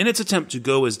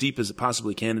deep as it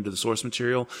possibly can into the source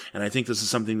material. And I think this is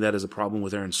something that is a problem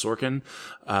with Aaron Sorkin,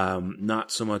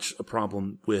 not so much a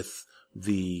problem with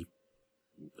the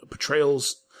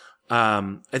portrayals.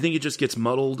 I think it just gets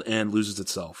muddled and loses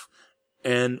itself.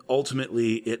 And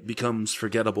ultimately, it becomes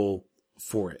forgettable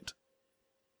for it.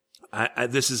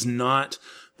 This is not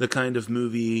the kind of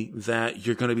movie that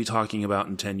you're going to be talking about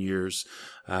in 10 years.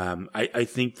 I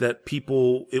think that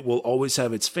it will always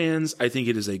have its fans. I think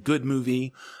it is a good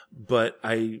movie, but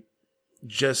I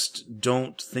just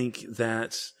don't think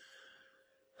that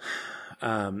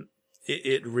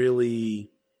it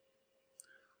really...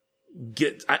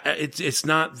 it's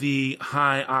not the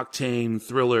high octane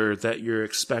thriller that you're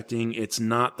expecting. It's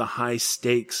not the high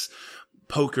stakes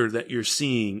poker that you're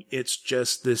seeing. It's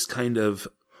just this kind of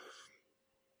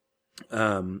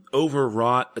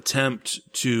overwrought attempt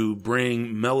to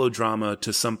bring melodrama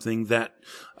to something that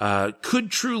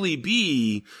could truly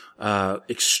be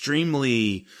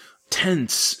extremely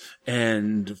tense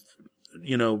and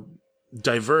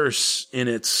diverse in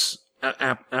its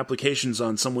applications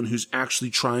on someone who's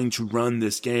actually trying to run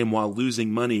this game while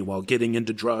losing money, while getting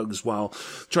into drugs, while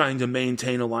trying to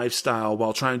maintain a lifestyle,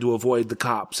 while trying to avoid the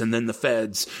cops and then the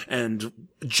feds and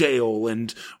jail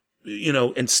and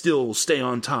still stay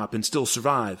on top and still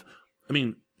survive. I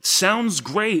mean, sounds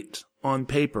great on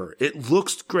paper. It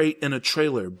looks great in a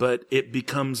trailer, but it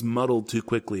becomes muddled too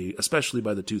quickly, especially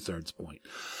by the 2/3 point.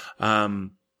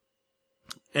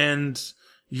 And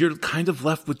you're kind of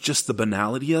left with just the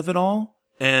banality of it all.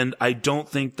 And I don't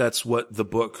think that's what the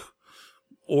book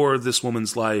or this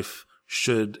woman's life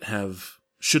should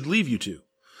leave you to.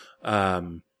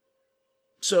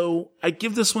 So I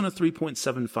give this one a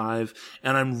 3.75,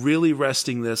 and I'm really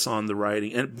resting this on the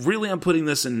writing. And really, I'm putting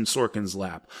this in Sorkin's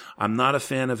lap. I'm not a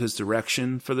fan of his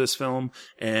direction for this film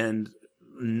and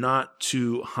not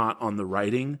too hot on the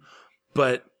writing,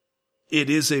 but it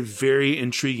is a very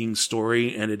intriguing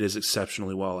story, and it is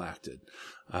exceptionally well acted.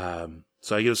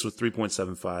 So I give this a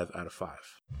 3.75 out of 5.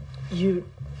 You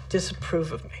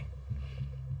disapprove of me.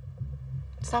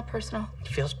 It's not personal. It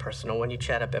feels personal when you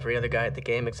chat up every other guy at the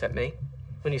game except me.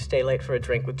 When you stay late for a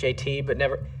drink with JT, but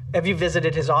never... Have you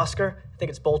visited his Oscar? I think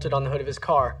it's bolted on the hood of his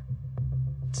car.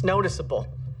 It's noticeable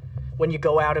when you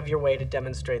go out of your way to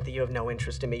demonstrate that you have no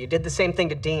interest in me. You did the same thing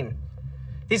to Dean.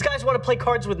 These guys want to play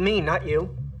cards with me, not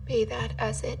you. Be that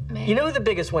as it may. You know who the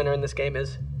biggest winner in this game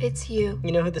is? It's you.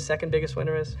 You know who the second biggest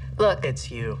winner is? Look.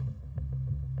 It's you.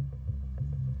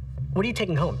 What are you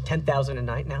taking home? 10,000 a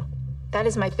night now? That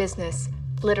is my business,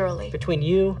 literally. Between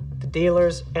you, the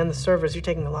dealers, and the servers, you're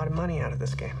taking a lot of money out of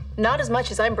this game. Not as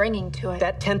much as I'm bringing to it.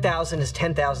 That 10,000 is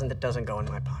 10,000 that doesn't go in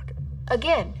my pocket.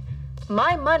 Again,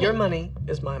 my money. Your money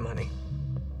is my money.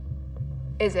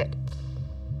 Is it?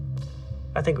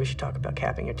 I think we should talk about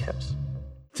capping your tips.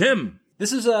 Tim!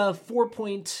 This is a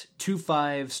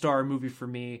 4.25 star movie for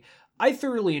me. I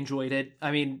thoroughly enjoyed it.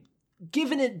 I mean,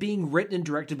 given it being written and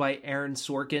directed by Aaron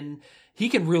Sorkin, he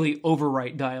can really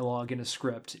overwrite dialogue in a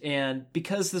script. And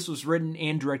because this was written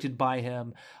and directed by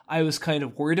him, I was kind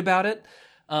of worried about it.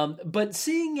 But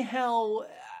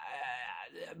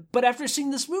after seeing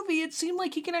this movie, it seemed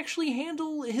like he can actually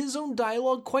handle his own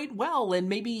dialogue quite well. And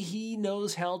maybe he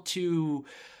knows how to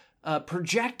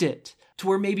project it to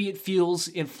where maybe it feels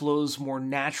and flows more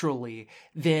naturally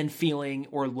than feeling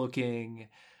or looking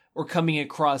or coming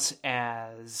across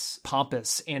as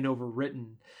pompous and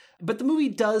overwritten. But the movie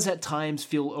does at times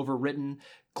feel overwritten.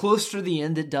 Close to the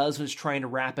end it does when it's trying to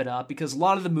wrap it up, because a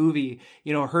lot of the movie,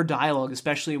 her dialogue,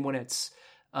 especially when it's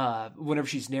whenever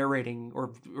she's narrating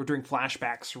or during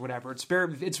flashbacks or whatever, it's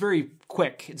very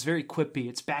quick, it's very quippy,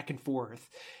 it's back and forth.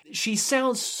 She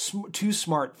sounds too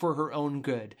smart for her own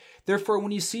good. Therefore,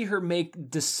 when you see her make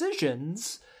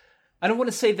decisions, I don't want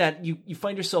to say that you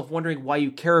find yourself wondering why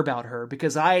you care about her,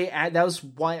 because that was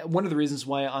one of the reasons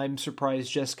why I'm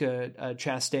surprised Jessica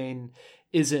Chastain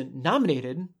isn't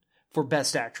nominated for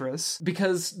Best Actress,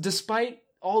 because despite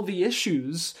all the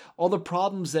issues, all the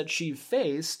problems that she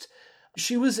faced,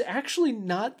 she was actually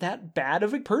not that bad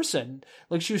of a person.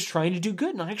 Like, she was trying to do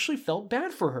good, and I actually felt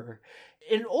bad for her.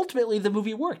 And ultimately, the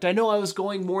movie worked. I know I was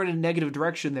going more in a negative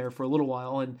direction there for a little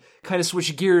while and kind of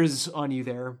switched gears on you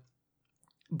there.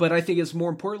 But I think it's more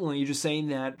importantly just saying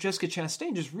that Jessica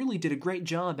Chastain just really did a great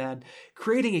job at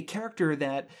creating a character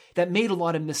that made a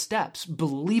lot of missteps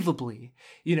believably.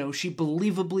 She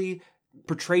believably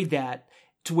portrayed that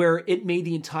to where it made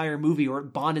the entire movie, or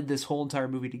it bonded this whole entire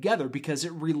movie together, because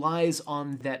it relies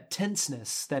on that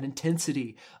tenseness, that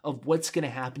intensity of what's going to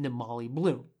happen to Molly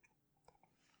Bloom.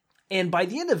 And by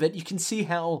the end of it, you can see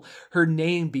how her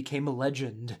name became a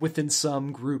legend within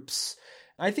some groups.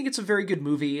 I think it's a very good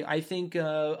movie. I think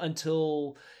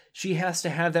until she has to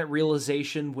have that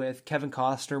realization with Kevin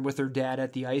Costner with her dad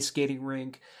at the ice skating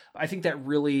rink, I think that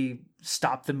really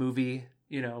stopped the movie,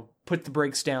 put the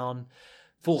brakes down,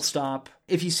 full stop.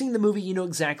 If you've seen the movie, you know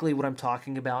exactly what I'm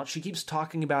talking about. She keeps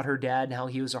talking about her dad and how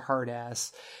he was a hard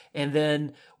ass. And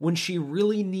then when she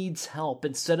really needs help,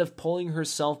 instead of pulling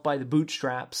herself by the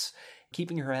bootstraps,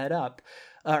 keeping her head up,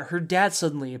 her dad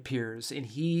suddenly appears, and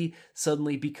he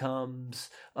suddenly becomes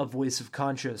a voice of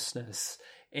consciousness.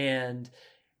 And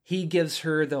he gives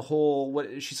her the whole,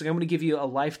 she's like, I'm going to give you a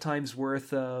lifetime's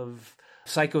worth of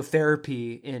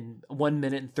psychotherapy in 1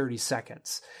 minute and 30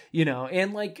 seconds,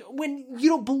 and like, when you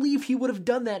don't believe he would have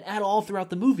done that at all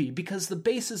throughout the movie, because the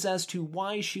basis as to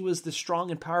why she was the strong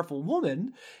and powerful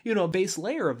woman, a base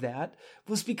layer of that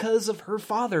was because of her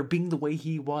father being the way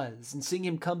he was, and seeing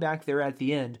him come back there at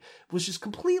the end was just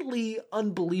completely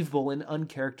unbelievable and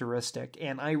uncharacteristic.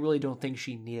 And I really don't think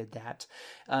she needed that.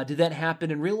 Did that happen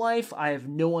in real life? I have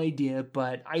no idea,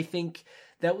 but I think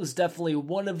that was definitely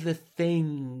one of the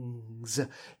things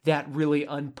that really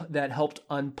that helped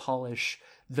unpolish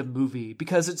the movie,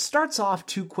 because it starts off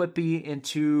too quippy and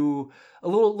too a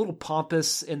little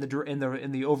pompous in the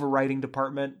overwriting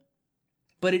department,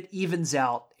 but it evens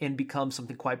out and becomes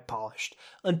something quite polished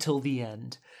until the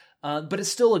end. But it's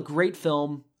still a great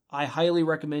film. I highly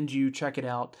recommend you check it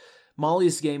out.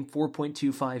 Molly's Game,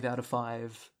 4.25 out of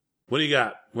 5. What do you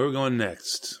got? Where are we going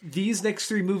next? These next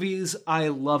three movies, I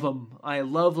love them. I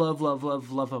love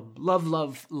them.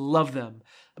 Love them.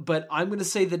 But I'm going to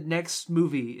say the next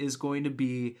movie is going to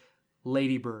be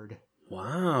Lady Bird.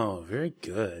 Wow, very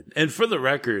good. And for the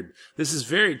record, this is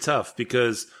very tough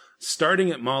because starting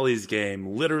at Molly's game,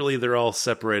 literally they're all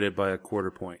separated by a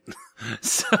quarter point.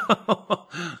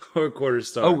 Or a quarter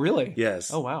star. Oh, really?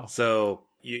 Yes. Oh, wow. So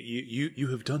you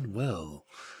have done well,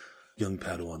 young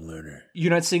Padawan learner. You're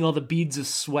not seeing all the beads of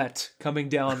sweat coming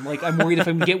down. Like, I'm worried if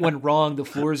I get one wrong, the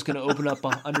floor is going to open up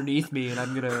underneath me and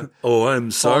I'm going to... Oh,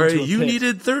 I'm sorry. You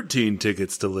needed 13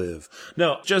 tickets to live.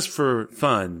 No, just for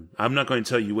fun, I'm not going to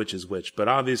tell you which is which, but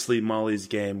obviously Molly's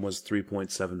game was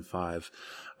 3.75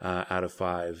 out of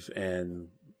 5. And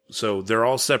so they're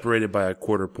all separated by a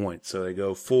quarter point. So they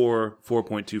go 4,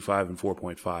 4.25, and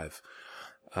 4.5.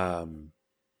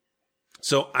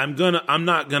 So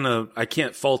I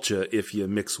can't fault you if you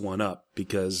mix one up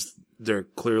because they're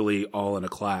clearly all in a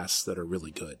class that are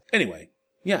really good. Anyway,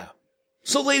 yeah.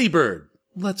 So Lady Bird,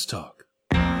 let's talk.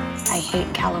 I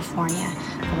hate California.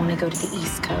 I want to go to the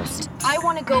East Coast. I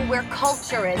want to go where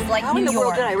culture is, like How New in the York.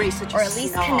 world did I raise such a or at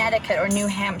least snob? Connecticut or New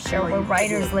Hampshire, where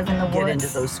writers live in the Get woods.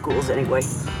 into those schools anyway.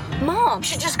 Mom! You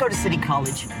should just go to City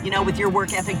College. You know, with your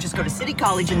work ethic, just go to City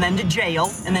College and then to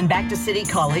jail, and then back to City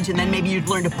College, and then maybe you'd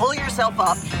learn to pull yourself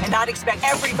up and not expect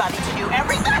everybody to do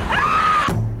everything.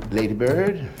 Lady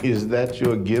Bird, is that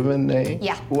your given name?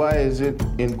 Yeah. Why is it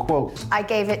in quotes? I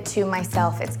gave it to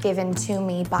myself. It's given to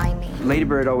me by me. Lady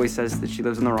Bird always says that she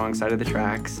lives on the wrong side of the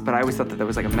tracks, but I always thought that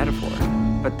was like a metaphor.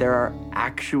 But there are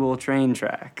actual train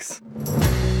tracks.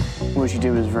 What she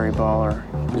did was very baller.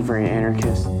 It was very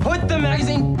anarchist. Put the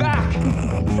magazine back!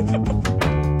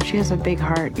 She has a big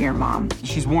heart, your mom.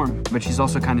 She's warm, but she's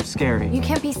also kind of scary. You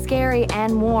can't be scary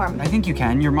and warm. I think you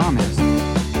can. Your mom is.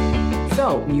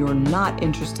 So, you're not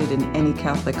interested in any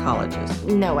Catholic colleges?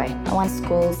 No way. I want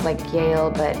schools like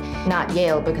Yale, but not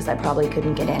Yale because I probably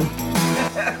couldn't get in.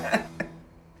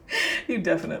 You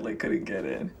definitely couldn't get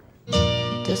in.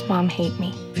 Does Mom hate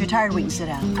me? If you're tired, we can sit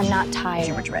down. I'm not tired.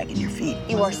 You were dragging your feet.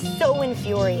 You are so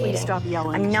infuriating. Please stop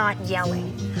yelling. I'm not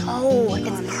yelling. Oh,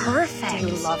 it's perfect. Do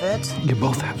you love it? You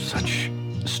both have such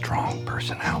strong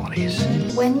personalities.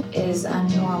 When is a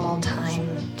normal time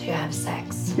to have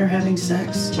sex? You're having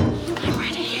sex. I'm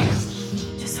ready.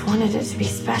 Just wanted it to be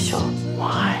special.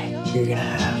 Why? You're gonna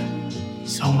have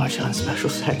so much unspecial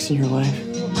sex in your life.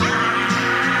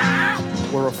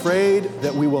 We're afraid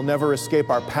that we will never escape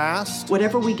our past.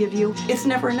 Whatever we give you, it's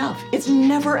never enough. It's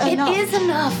never enough. It is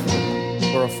enough.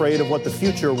 We're afraid of what the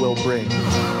future will bring.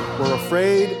 We're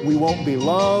afraid we won't be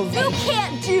loved. You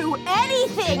can't do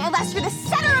anything unless you're the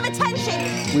center of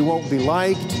attention. We won't be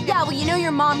liked. Yeah, well, you know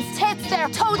your mom's tits, they're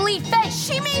totally fake.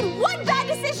 She made one bad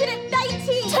decision at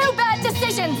 19. 2 bad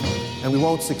decisions. And we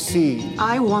won't succeed.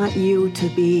 I want you to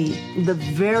be the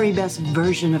very best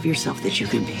version of yourself that you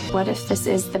can be. What if this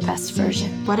is the best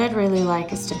version? What I'd really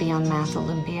like is to be on Math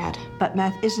Olympiad. But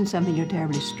math isn't something you're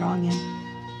terribly strong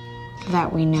in.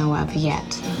 That we know of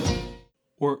yet.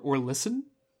 Or listen?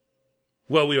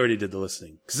 Well, we already did the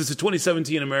listening because it's a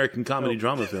 2017 American comedy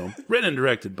drama film written and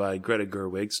directed by Greta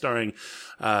Gerwig, starring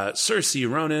Saoirse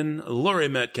Ronan, Laurie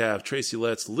Metcalf, Tracy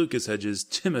Letts, Lucas Hedges,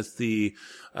 Timothy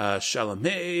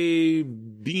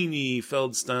Chalamet, Beanie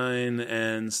Feldstein,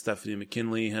 and Stephanie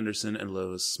McKinley Henderson, and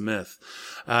Lois Smith.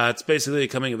 It's basically a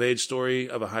coming-of-age story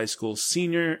of a high school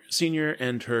senior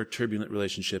and her turbulent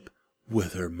relationship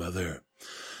with her mother.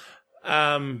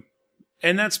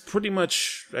 And that's pretty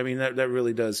much, I mean, that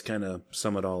really does kind of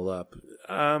sum it all up.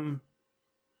 All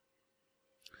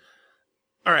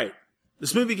right.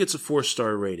 This movie gets a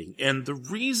 4-star rating. And the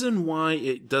reason why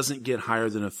it doesn't get higher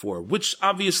than a 4, which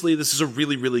obviously this is a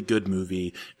really, really good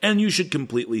movie, and you should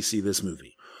completely see this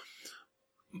movie.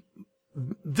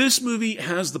 This movie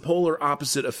has the polar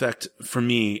opposite effect for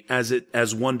me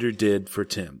as Wonder did for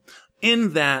Tim.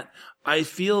 In that I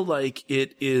feel like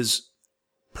it is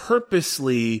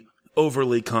purposely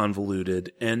overly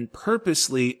convoluted and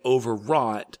purposely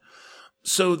overwrought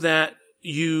so that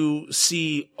you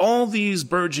see all these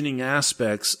burgeoning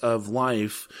aspects of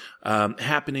life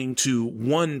happening to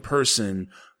one person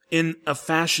in a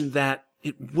fashion that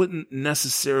it wouldn't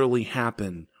necessarily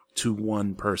happen to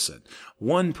one person.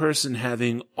 One person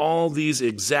having all these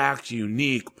exact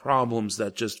unique problems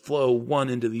that just flow one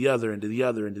into the other, into the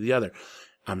other, into the other.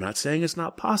 I'm not saying it's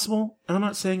not possible, and I'm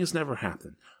not saying it's never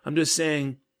happened. I'm just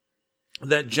saying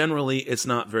that generally it's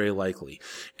not very likely.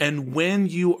 And when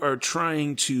you are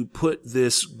trying to put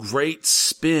this great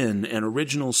spin and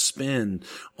original spin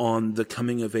on the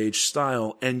coming of age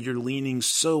style, and you're leaning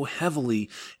so heavily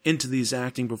into these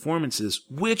acting performances,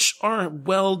 which are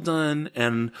well done,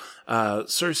 and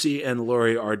Cersei and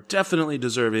Laurie are definitely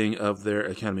deserving of their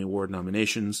Academy Award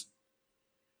nominations.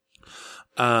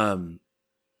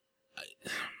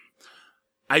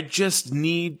 I just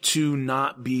need to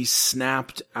not be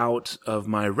snapped out of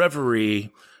my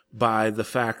reverie by the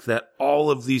fact that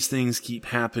all of these things keep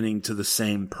happening to the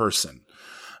same person.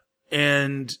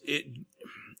 And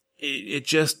it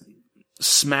just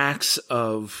smacks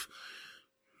of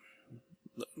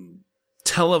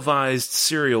televised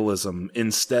serialism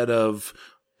instead of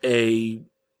a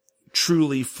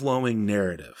truly flowing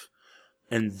narrative.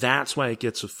 And that's why it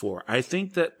gets a 4. I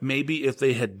think that maybe if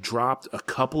they had dropped a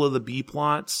couple of the B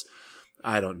plots,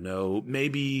 I don't know,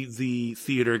 maybe the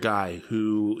theater guy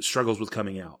who struggles with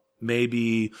coming out,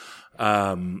 maybe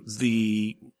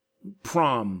the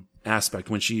prom aspect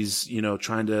when she's,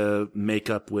 trying to make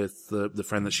up with the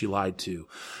friend that she lied to.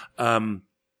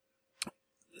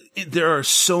 There are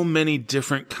so many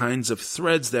different kinds of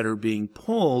threads that are being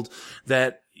pulled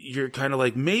that you're kind of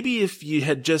like, maybe if you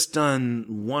had just done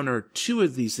 1 or 2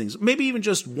 of these things, maybe even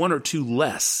just 1 or 2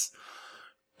 less,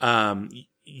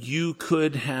 you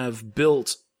could have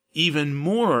built even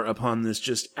more upon this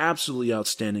just absolutely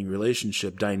outstanding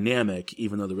relationship dynamic,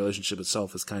 even though the relationship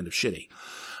itself is kind of shitty,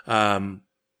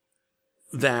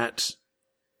 that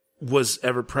was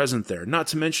ever present there. Not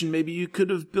to mention, maybe you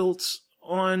could have built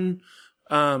on,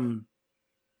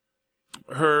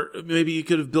 maybe you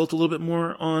could have built a little bit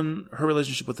more on her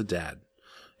relationship with the dad,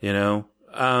 and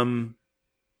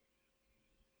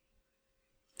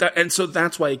so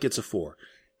that's why it gets a 4.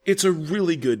 It's a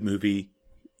really good movie.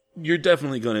 You're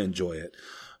definitely going to enjoy it,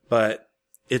 but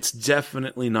it's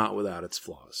definitely not without its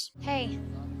flaws. Hey,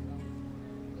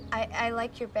 I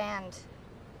like your band,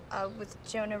 with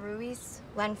Jonah Ruiz,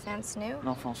 Len Fansnew.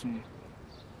 L'Enfance Nu.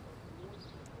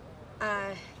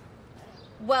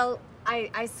 Well,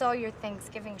 I saw your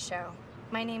Thanksgiving show.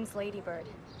 My name's Ladybird.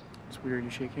 It's weird you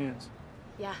shake hands.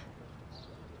 Yeah.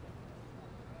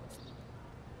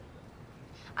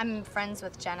 I'm friends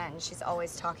with Jenna, and she's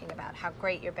always talking about how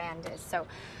great your band is, so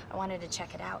I wanted to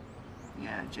check it out.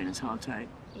 Yeah, Jenna's hog tight.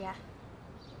 Yeah.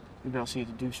 Maybe I'll see you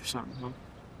at the Deuce or something, huh?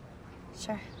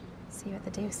 Sure. See you at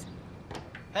the Deuce.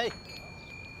 Hey,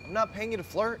 I'm not paying you to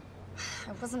flirt.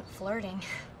 I wasn't flirting.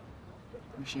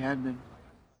 Wish you had been.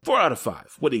 4 out of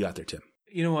 5. What do you got there, Tim?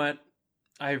 You know what?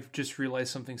 I've just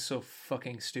realized something so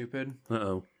fucking stupid.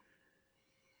 Uh-oh.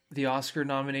 The Oscar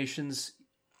nominations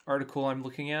article I'm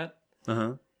looking at,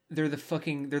 uh-huh, they're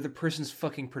the person's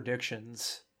fucking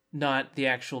predictions, not the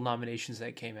actual nominations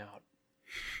that came out.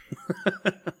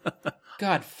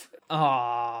 God.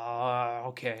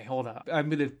 Okay, hold up. I'm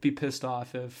going to be pissed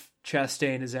off if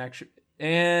Chastain is actually...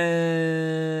 And...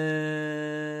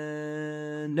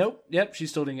 Nope. Yep, she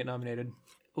still didn't get nominated.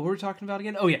 What were we talking about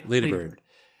again? Oh, yeah. Ladybird.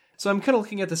 So I'm kind of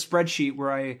looking at the spreadsheet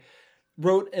where I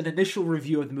wrote an initial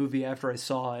review of the movie after I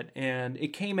saw it, and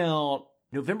it came out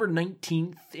November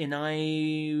 19th, and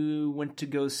I went to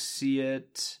go see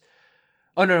it...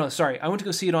 Oh, no, sorry. I went to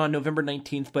go see it on November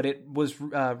 19th, but it was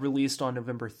released on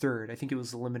November 3rd. I think it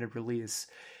was a limited release.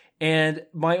 And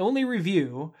my only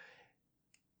review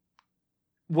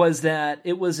was that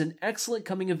it was an excellent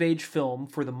coming-of-age film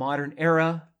for the modern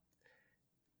era,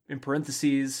 in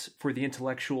parentheses, for the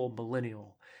intellectual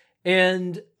millennial.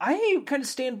 And I kind of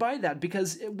stand by that,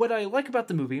 because what I like about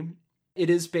the movie, it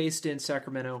is based in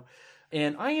Sacramento,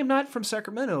 and I am not from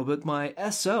Sacramento, but my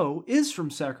SO is from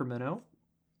Sacramento.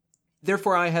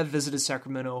 Therefore, I have visited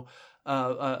Sacramento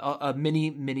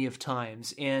many of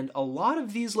times, and a lot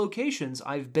of these locations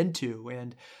I've been to,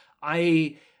 and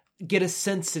I get a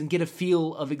sense and get a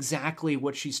feel of exactly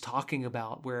what she's talking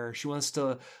about, where she wants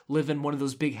to live in one of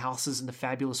those big houses in the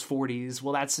Fabulous 40s.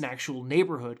 Well, that's an actual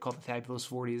neighborhood called the Fabulous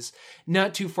 40s,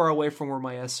 not too far away from where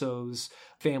my SO's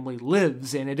family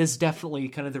lives, and it is definitely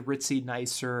kind of the ritzy,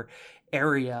 nicer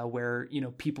area where,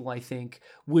 people, I think,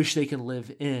 wish they can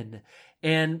live in.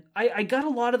 And I got a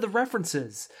lot of the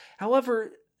references.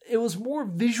 However, it was more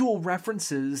visual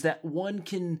references that one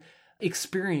can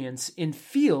experience and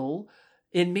feel,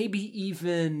 and maybe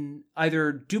even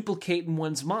either duplicate in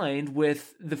one's mind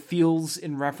with the feels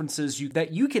and references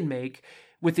that you can make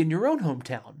within your own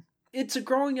hometown. It's a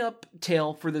growing up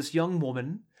tale for this young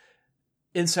woman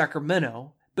in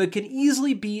Sacramento, but can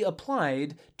easily be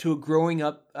applied to a growing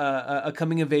up, a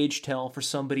coming of age tale for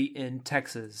somebody in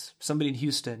Texas, somebody in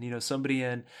Houston, somebody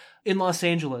in Los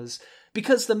Angeles.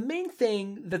 Because the main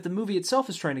thing that the movie itself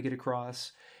is trying to get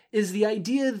across is the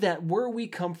idea that where we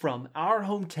come from, our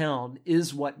hometown,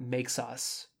 is what makes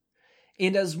us.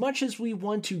 And as much as we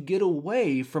want to get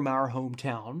away from our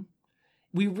hometown,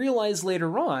 we realize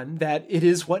later on that it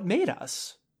is what made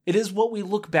us. It is what we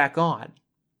look back on.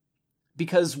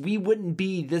 Because we wouldn't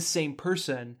be this same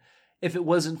person if it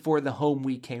wasn't for the home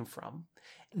we came from.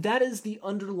 That is the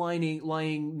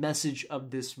underlying message of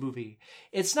this movie.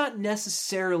 It's not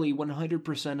necessarily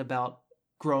 100% about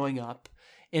growing up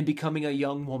and becoming a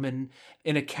young woman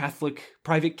in a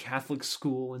private Catholic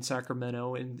school in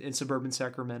Sacramento, in suburban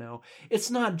Sacramento.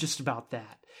 It's not just about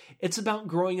that. It's about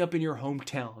growing up in your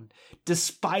hometown,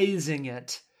 despising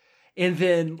it, and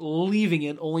then leaving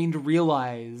it only to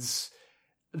realize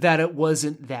that it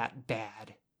wasn't that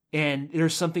bad. And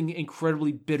there's something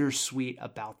incredibly bittersweet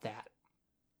about that.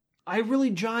 I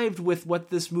really jived with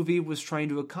what this movie was trying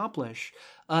to accomplish.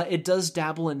 It does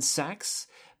dabble in sex,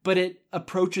 but it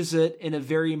approaches it in a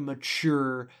very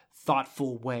mature,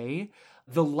 thoughtful way.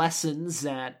 The lessons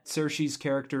that Saoirse's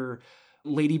character,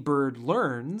 Lady Bird,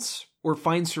 learns or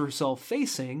finds herself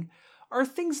facing are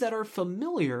things that are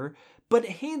familiar, but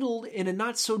handled in a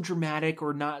not so dramatic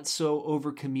or not so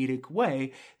over comedic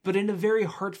way, but in a very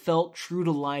heartfelt, true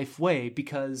to life way,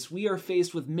 because we are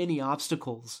faced with many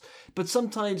obstacles, but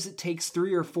sometimes it takes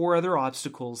 3 or 4 other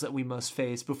obstacles that we must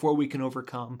face before we can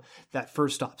overcome that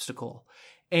first obstacle.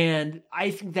 And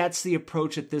I think that's the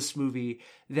approach at this movie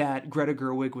that Greta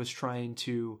Gerwig was trying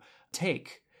to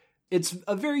take. It's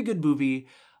a very good movie.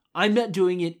 I'm not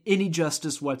doing it any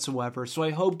justice whatsoever, so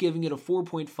I hope giving it a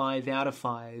 4.5 out of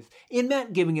 5, and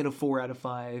Matt giving it a 4 out of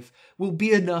 5, will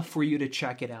be enough for you to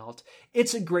check it out.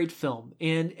 It's a great film,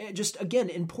 and just, again,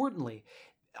 importantly,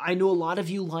 I know a lot of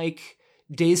you like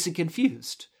Dazed and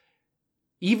Confused.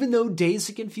 Even though Dazed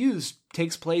and Confused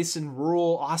takes place in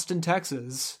rural Austin,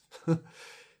 Texas,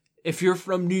 if you're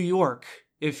from New York,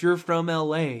 if you're from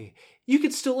LA, you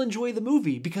could still enjoy the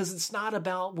movie, because it's not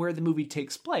about where the movie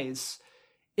takes place.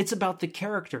 It's about the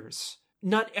characters.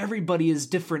 Not everybody is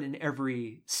different in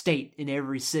every state, in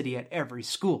every city, at every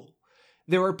school.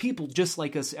 There are people just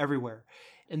like us everywhere.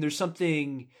 And there's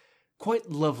something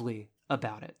quite lovely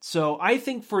about it. So I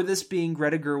think for this being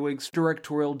Greta Gerwig's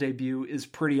directorial debut is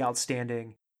pretty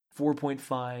outstanding.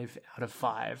 4.5 out of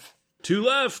 5. 2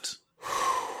 left.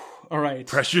 All right.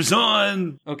 Pressure's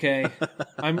on. Okay.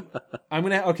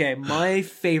 Okay, my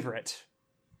favorite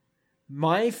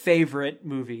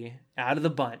movie out of the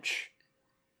bunch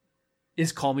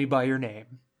is Call Me By Your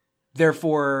Name.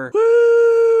 Therefore...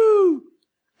 Woo!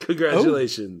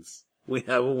 Congratulations. Oh. We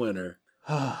have a winner.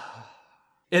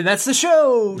 And that's the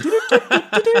show!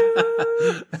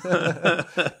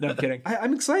 No, I'm kidding.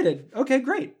 I'm excited. Okay,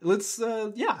 great. Let's,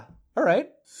 yeah. All right.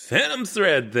 Phantom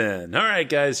Thread, then. All right,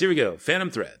 guys, here we go. Phantom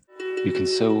Thread. You can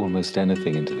sew almost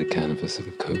anything into the canvas of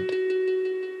a coat.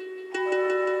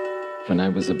 When I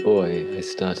was a boy, I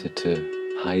started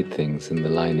to hide things in the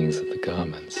linings of the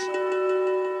garments.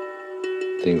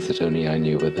 Things that only I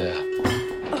knew were there.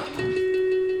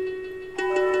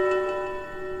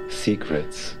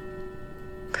 Secrets.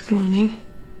 Good morning.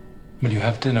 Will you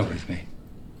have dinner with me?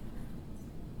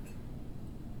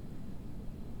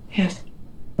 Yes.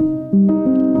 I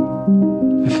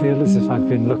feel as if I've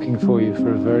been looking for you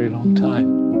for a very long time.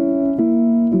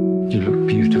 You look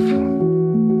beautiful.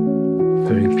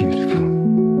 Very beautiful.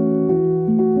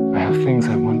 I have things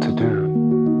I want to do.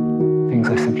 Things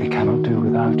I simply cannot do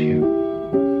without you.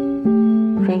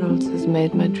 Reynolds has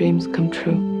made my dreams come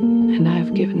true, and I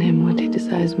have given him what he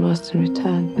desires most in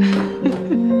return.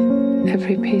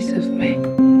 Every piece of me.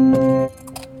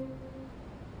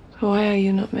 Why are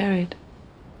you not married?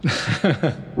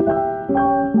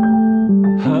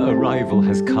 Her arrival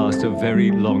has cast a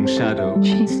very long shadow.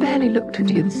 She's barely looked at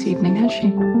you this evening, has she?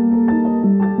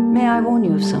 May I warn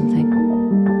you of something?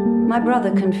 My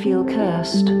brother can feel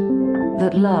cursed,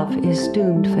 that love is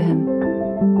doomed for him.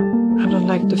 I don't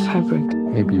like the fabric.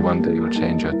 Maybe one day you'll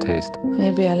change your taste.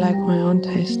 Maybe I like my own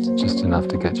taste. Just enough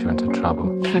to get you into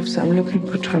trouble. Perhaps I'm looking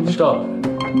for trouble. Stop.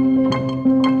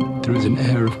 There is an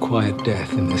air of quiet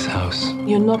death in this house.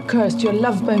 You're not cursed, you're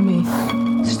loved by me.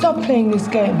 Stop playing this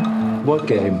game. What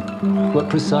game? What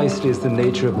precisely is the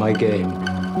nature of my game?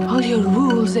 All your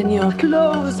rules and your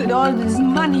clothes and all this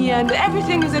money and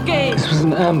everything is a game. This was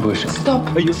an ambush.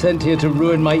 Stop. Are you sent here to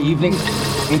ruin my evening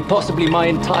and possibly my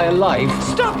entire life?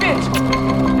 Stop it!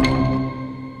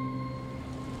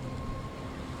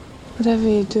 Whatever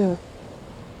you do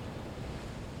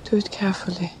it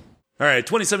carefully. All right,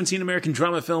 2017 American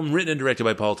drama film written and directed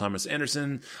by Paul Thomas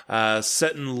Anderson,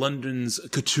 set in London's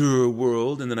couture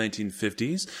world in the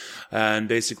 1950s, and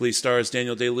basically stars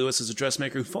Daniel Day-Lewis as a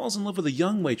dressmaker who falls in love with a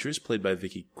young waitress played by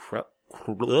Vicky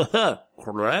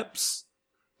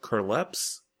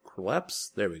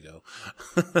there we go.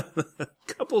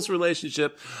 Couple's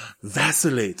relationship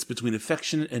vacillates between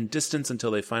affection and distance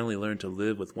until they finally learn to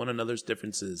live with one another's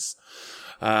differences.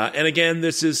 And again,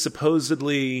 this is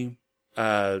supposedly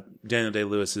Daniel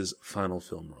Day-Lewis's final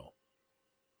film role.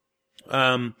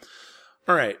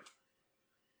 All right.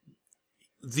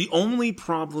 The only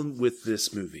problem with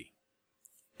this movie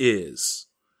is,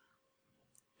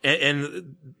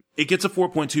 and it gets a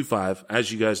 4.25.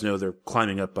 As you guys know, they're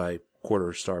climbing up by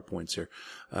quarter star points here.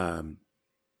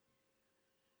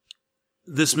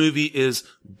 This movie is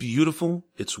beautiful.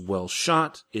 It's well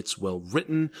shot. It's well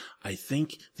written. I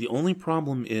think the only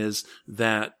problem is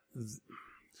that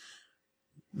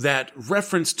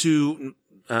reference to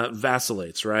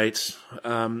vacillates, right?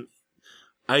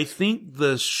 I think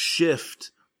the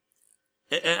shift,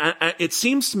 it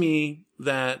seems to me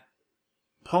that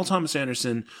Paul Thomas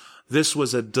Anderson, this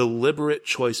was a deliberate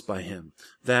choice by him.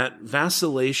 That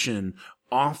vacillation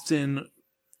often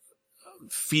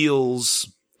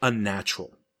feels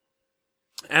unnatural.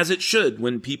 As it should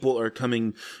when people are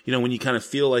coming, when you kind of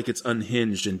feel like it's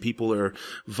unhinged and people are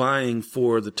vying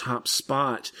for the top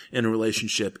spot in a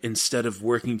relationship instead of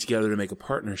working together to make a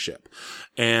partnership.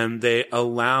 And they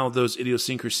allow those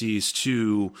idiosyncrasies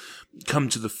to come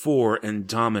to the fore and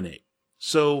dominate.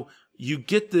 So you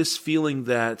get this feeling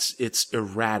that it's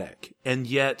erratic, and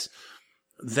yet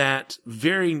that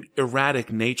very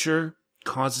erratic nature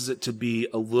causes it to be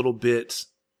a little bit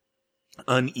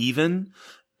uneven,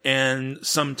 and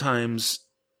sometimes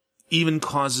even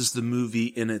causes the movie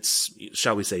in its,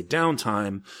 shall we say,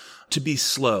 downtime to be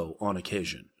slow on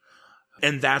occasion.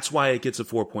 And that's why it gets a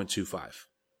 4.25.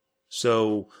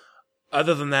 So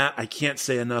other than that, I can't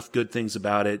say enough good things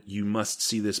about it. You must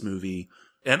see this movie.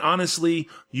 And honestly,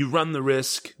 you run the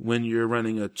risk when you're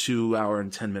running a 2 hour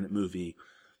and 10-minute movie.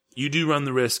 You do run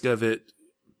the risk of it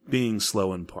being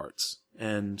slow in parts.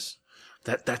 And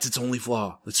that's its only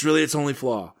flaw. It's really its only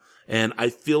flaw. And I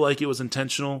feel like it was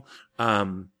intentional,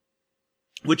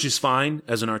 which is fine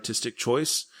as an artistic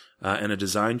choice, and a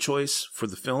design choice for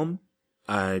the film.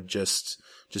 I just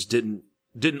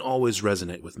didn't always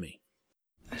resonate with me.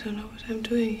 I don't know what I'm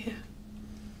doing here.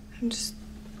 I'm just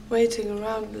waiting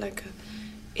around like an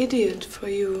idiot for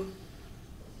you.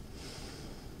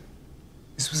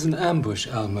 This was an ambush,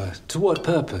 Alma. To what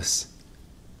purpose?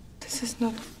 This is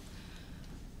not...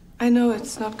 I know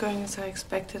it's not going as I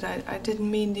expected. I didn't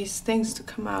mean these things to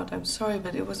come out. I'm sorry,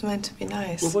 but it was meant to be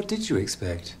nice. Well, what did you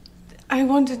expect? I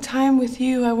wanted time with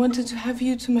you. I wanted to have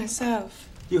you to myself.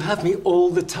 You have me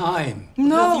all the time.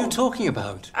 No. What are you talking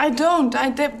about? I don't.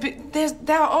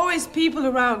 There are always people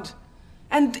around.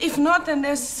 And if not, then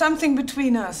there's something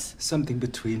between us. Something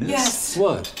between us? Yes.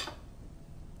 What?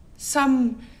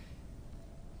 Some...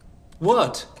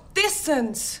 What?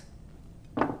 Distance.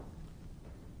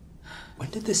 When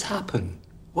did this happen?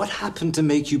 What happened to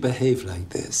make you behave like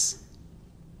this?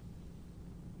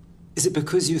 Is it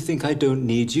because you think I don't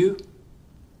need you?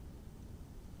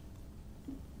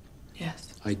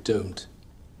 Yes. I don't.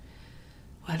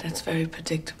 Well, that's very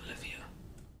predictable of you.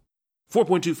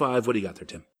 4.25, what do you got there,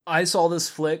 Tim? I saw this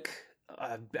flick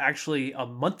actually a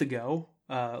month ago,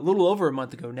 a little over a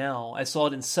month ago now. I saw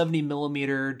it in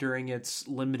 70mm during its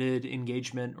limited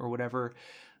engagement or whatever.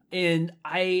 And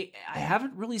I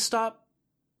haven't really stopped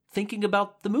thinking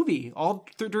about the movie all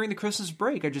during the Christmas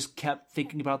break. I just kept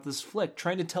thinking about this flick,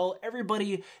 trying to tell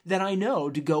everybody that I know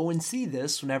to go and see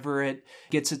this whenever it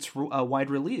gets its wide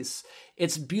release.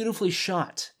 It's beautifully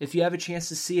shot. If you have a chance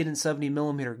to see it in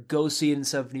 70mm, go see it in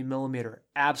 70mm.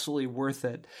 Absolutely worth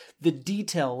it. The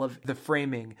detail of the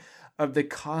framing, of the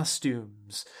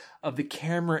costumes, of the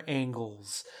camera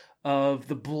angles, of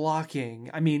the blocking.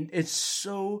 I mean, it's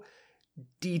so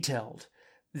detailed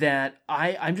that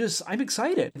I'm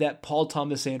excited that Paul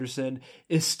Thomas Anderson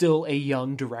is still a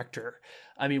young director.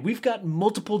 I mean, we've got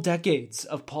multiple decades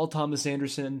of Paul Thomas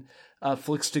Anderson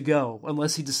flicks to go,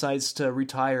 unless he decides to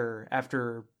retire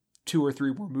after 2 or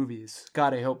 3 more movies.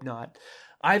 God, I hope not.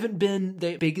 I haven't been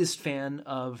the biggest fan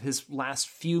of his last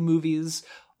few movies,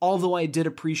 although I did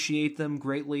appreciate them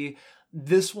greatly.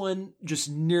 This one just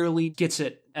nearly gets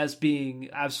it as being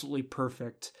absolutely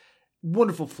perfect.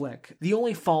 Wonderful flick. The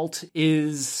only fault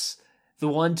is the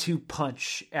 1-2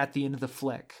 punch at the end of the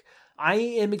flick. I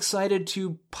am excited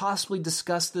to possibly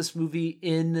discuss this movie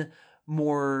in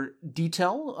more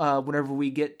detail whenever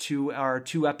we get to our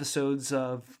 2 episodes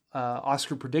of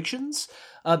Oscar predictions,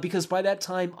 because by that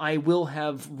time I will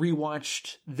have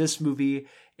rewatched this movie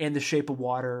and The Shape of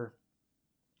Water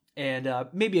and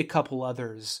maybe a couple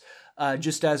others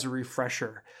just as a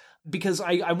refresher. because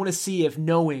I want to see if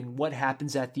knowing what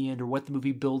happens at the end or what the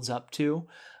movie builds up to,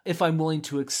 if I'm willing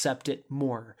to accept it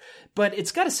more. But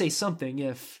it's got to say something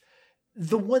if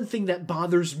the one thing that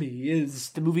bothers me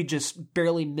is the movie just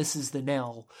barely misses the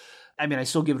nail. I mean, I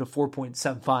still give it a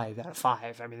 4.75 out of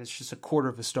 5. I mean, it's just a quarter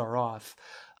of a star off.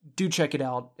 Do check it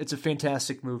out. It's a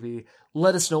fantastic movie.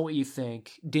 Let us know what you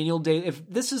think. If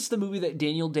this is the movie that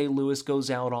Daniel Day-Lewis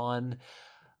goes out on,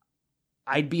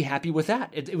 I'd be happy with that.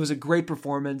 It was a great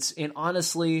performance, and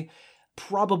honestly,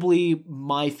 probably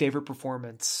my favorite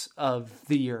performance of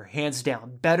the year, hands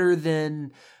down. Better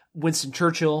than Winston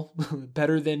Churchill,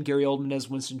 better than Gary Oldman as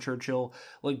Winston Churchill.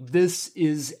 Like, this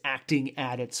is acting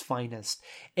at its finest.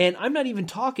 And I'm not even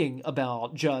talking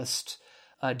about just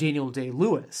Daniel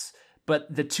Day-Lewis,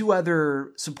 but the two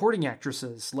other supporting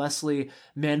actresses, Leslie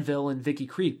Manville and Vicky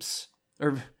Krieps.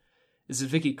 Or is it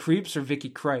Vicky Krieps or Vicky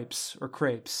Krieps or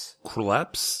Crepes?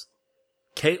 Krieps?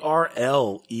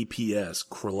 Krleps.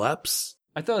 Krleps?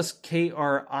 I thought it was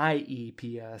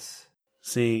Krieps.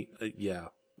 See, yeah,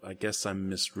 I guess I'm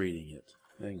misreading it.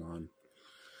 Hang on.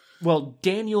 Well,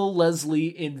 Daniel,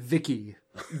 Leslie, and Vicky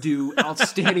do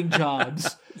outstanding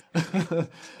jobs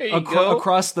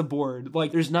across the board.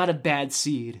 Like, there's not a bad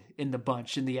seed in the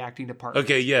bunch in the acting department.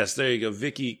 Okay, yes, there you go.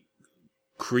 Vicky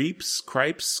Krieps,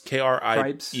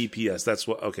 Krieps. That's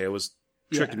what. Okay, it was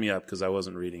tricking me up because I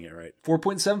wasn't reading it right.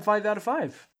 4.75 out of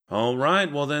 5. All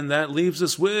right, well then that leaves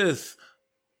us with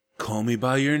Call Me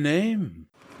By Your Name.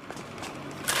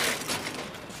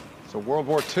 So World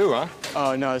War II, huh?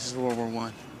 Oh, no, this is World War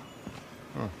I.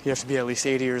 Huh. You have to be at least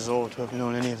 80 years old to have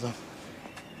known any of them.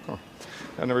 Huh.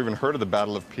 I never even heard of the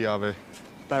Battle of Piave.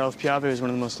 Battle of Piave was one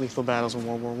of the most lethal battles in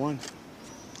World War I.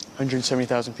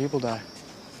 170,000 people died.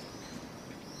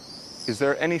 Is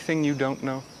there anything you don't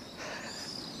know?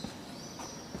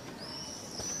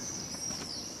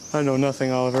 I know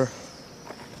nothing, Oliver.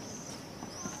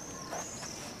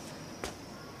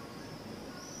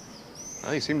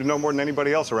 Well, you seem to know more than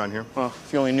anybody else around here. Well,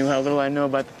 if you only knew how little I know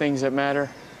about the things that matter.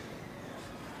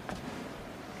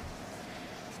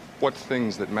 What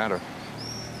things that matter?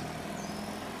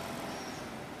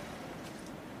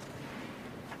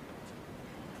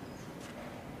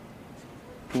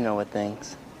 You know what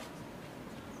things.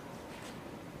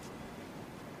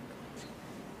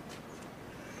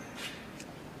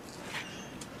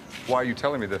 Why are you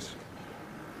telling me this?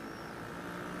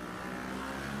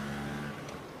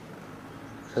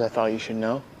 Because I thought you should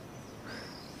know.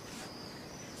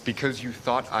 Because you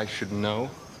thought I should know?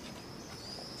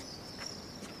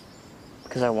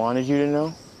 Because I wanted you to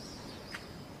know.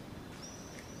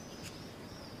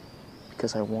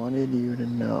 Because I wanted you to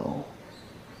know.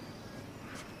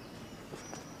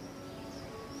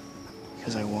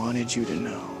 Because I wanted you to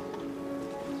know.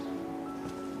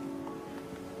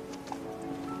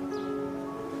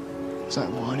 Because I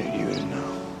wanted you to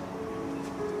know.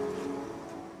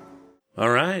 All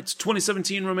right, it's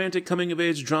 2017 romantic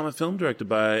coming-of-age drama film directed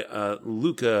by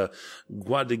Luca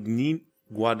Guadagnino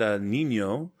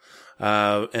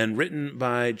and written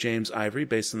by James Ivory,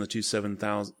 based on the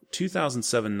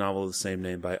 2007 novel of the same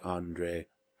name by Andre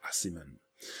Aciman.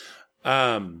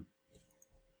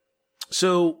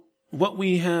 So what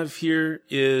we have here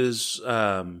is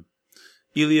Elio,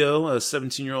 a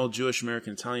 17-year-old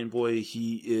Jewish-American Italian boy.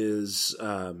 He is...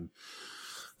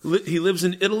 he lives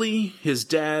in Italy. His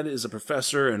dad is a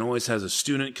professor and always has a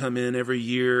student come in every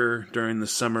year during the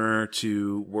summer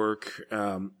to work,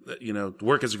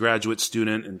 work as a graduate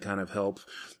student and kind of help,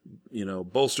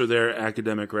 bolster their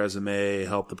academic resume,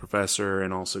 help the professor,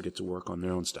 and also get to work on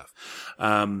their own stuff.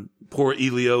 Poor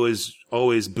Elio is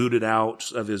always booted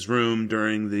out of his room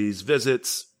during these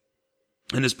visits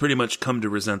and has pretty much come to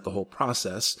resent the whole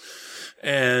process.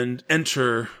 And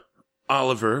enter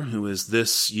Oliver, who is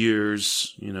this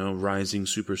year's, rising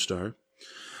superstar.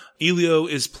 Elio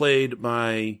is played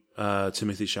by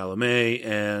Timothée Chalamet,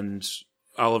 and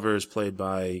Oliver is played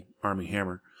by Armie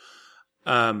Hammer.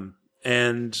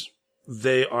 And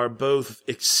they are both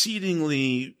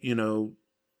exceedingly,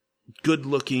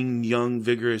 good-looking, young,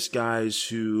 vigorous guys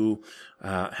who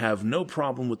have no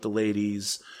problem with the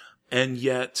ladies, and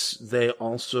yet they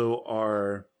also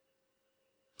are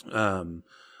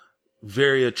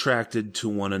very attracted to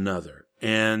one another.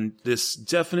 And this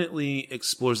definitely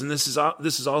explores, and this is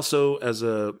also as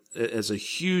a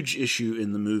huge issue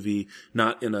in the movie,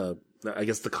 not in I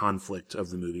guess the conflict of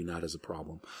the movie, not as a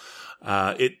problem.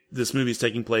 This movie is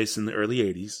taking place in the early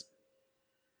 80s.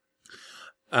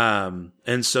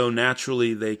 And so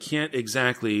naturally they can't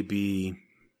exactly be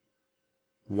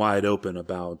wide open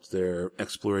about their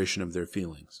exploration of their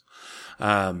feelings.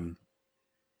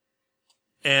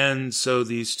 And so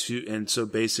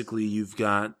basically you've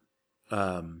got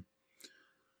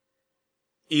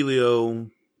Elio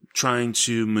trying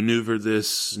to maneuver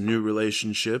this new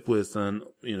relationship with an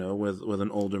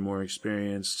older, more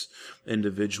experienced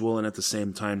individual, and at the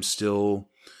same time still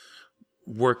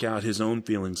work out his own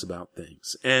feelings about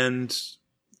things. And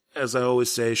as I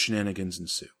always say, shenanigans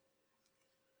ensue.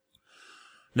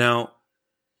 Now,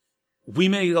 we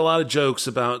make a lot of jokes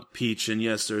about Peach, and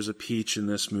yes, there's a Peach in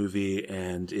this movie,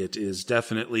 and it is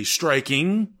definitely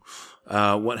striking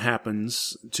what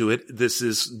happens to it. This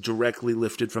is directly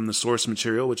lifted from the source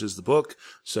material, which is the book,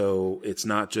 so it's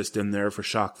not just in there for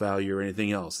shock value or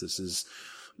anything else. This is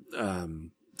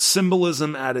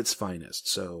symbolism at its finest.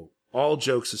 So all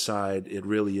jokes aside, it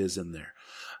really is in there.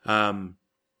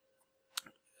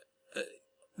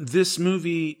 This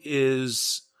movie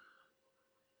is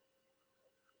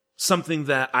something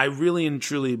that I really and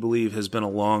truly believe has been a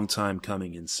long time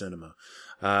coming in cinema.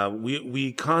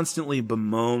 We constantly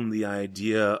bemoan the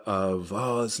idea of,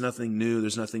 it's nothing new,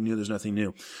 there's nothing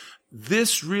new.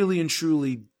 This really and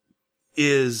truly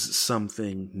is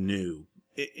something new,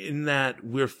 in that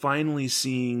we're finally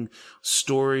seeing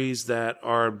stories that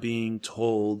are being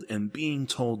told, and being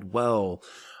told well,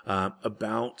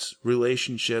 about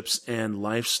relationships and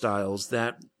lifestyles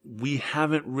that we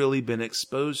haven't really been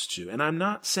exposed to. And I'm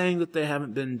not saying that they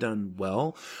haven't been done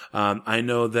well. I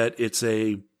know that it's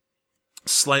a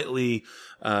slightly,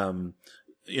 out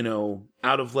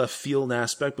of left field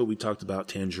aspect, but we talked about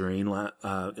Tangerine in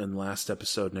the last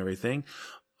episode and everything.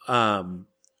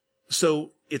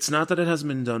 So it's not that it hasn't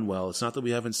been done well. It's not that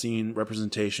we haven't seen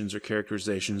representations or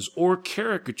characterizations or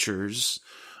caricatures,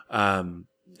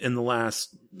 in the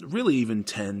last really even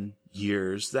 10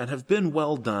 years that have been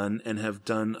well done and have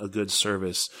done a good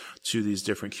service to these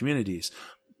different communities.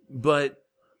 But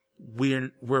we're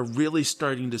really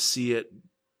starting to see it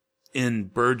in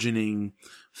burgeoning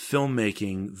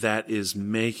filmmaking that is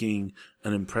making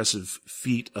an impressive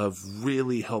feat of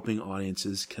really helping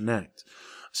audiences connect,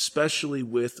 especially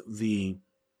with the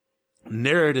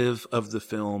narrative of the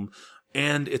film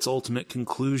and its ultimate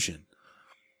conclusion.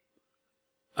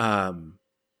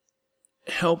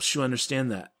 Helps you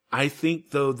understand that. I think,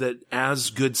 though, that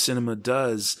as good cinema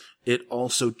does, it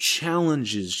also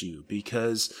challenges you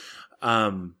because,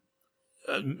 Tim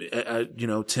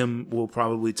will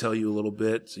probably tell you a little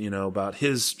bit, about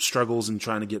his struggles in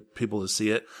trying to get people to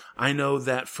see it. I know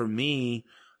that for me,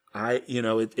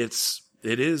 it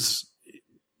is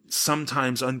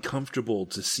sometimes uncomfortable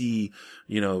to see,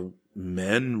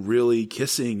 men really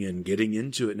kissing and getting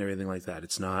into it and everything like that.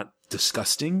 It's not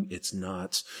disgusting. It's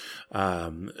not,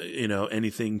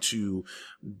 anything to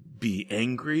be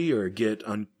angry or get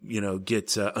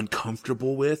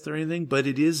uncomfortable with or anything, but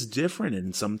it is different.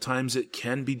 And sometimes it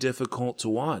can be difficult to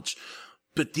watch.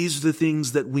 But these are the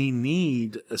things that we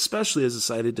need, especially as a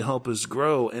society, to help us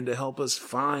grow and to help us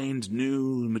find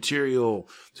new material,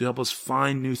 to help us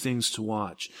find new things to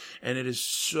watch. And it is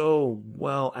so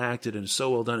well acted and so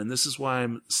well done. And this is why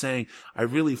I'm saying I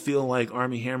really feel like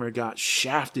Armie Hammer got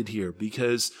shafted here,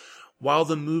 because while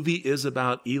the movie is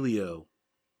about Elio,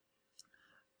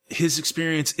 his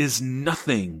experience is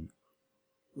nothing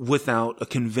without a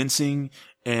convincing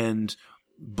and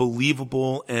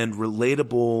believable and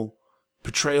relatable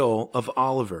portrayal of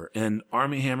Oliver, and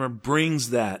Armie Hammer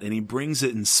brings that, and he brings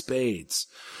it in spades.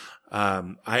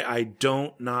 I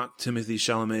don't knock Timothée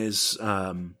Chalamet's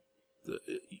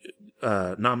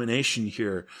nomination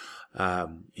here.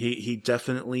 He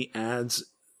definitely adds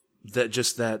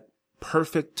that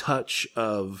perfect touch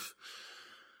of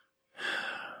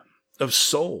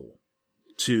soul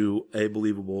to a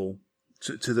believable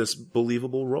to this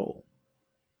believable role.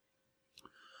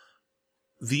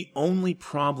 The only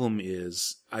problem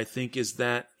I think, is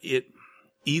that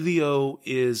Elio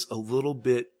is a little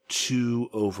bit too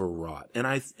overwrought. And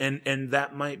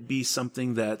that might be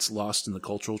something that's lost in the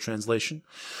cultural translation.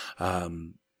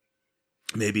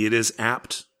 Maybe it is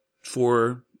apt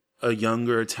for a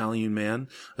younger Italian man,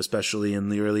 especially in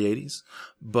the early 80s,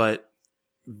 but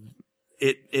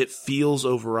it feels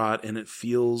overwrought and it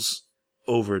feels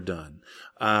overdone.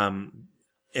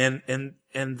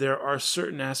 And there are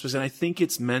certain aspects, and I think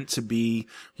it's meant to be,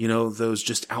 those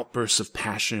just outbursts of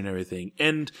passion and everything.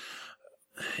 And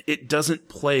it doesn't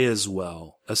play as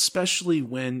well, especially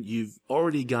when you've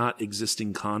already got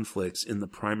existing conflicts in the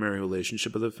primary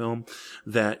relationship of the film,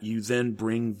 that you then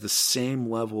bring the same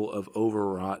level of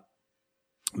overwrought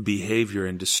behavior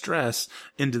and distress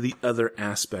into the other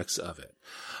aspects of it,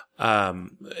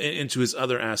 into his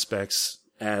other aspects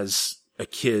as a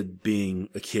kid being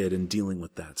a kid and dealing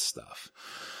with that stuff.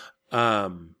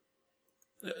 And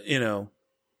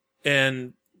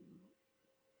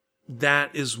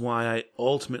that is why I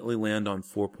ultimately land on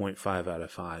 4.5 out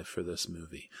of 5 for this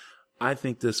movie. I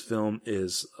think this film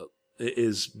is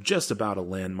just about a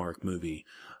landmark movie,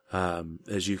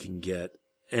 as you can get.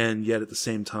 And yet at the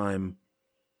same time,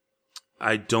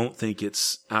 I don't think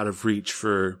it's out of reach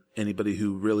for anybody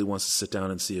who really wants to sit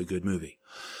down and see a good movie.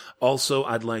 Also,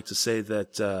 I'd like to say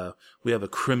that we have a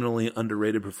criminally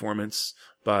underrated performance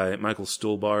by Michael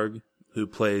Stuhlbarg, who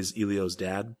plays Elio's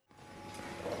dad.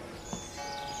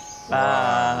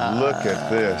 Look at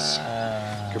this.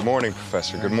 Good morning,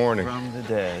 Professor. Good morning. From the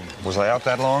dead. Was I out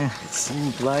that long? It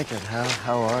seemed like it.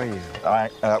 How are you?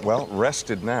 Well,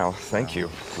 rested now. Thank you.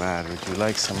 Glad. Would you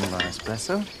like some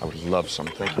espresso? I would love some.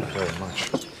 Thank you very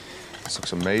much. This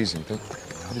looks amazing.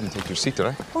 I didn't take your seat, did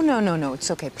I? Oh, no. It's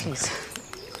okay, please.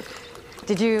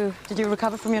 Did you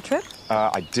recover from your trip?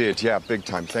 I did, yeah, big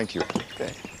time. Thank you.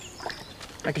 Okay.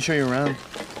 I can show you around.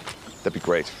 That'd be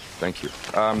great. Thank you.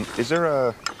 Is there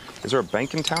a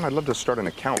bank in town? I'd love to start an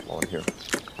account while I'm here.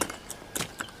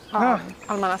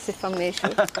 Almanac's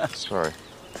information. Sorry.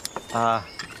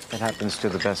 It happens to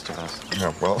the best of us.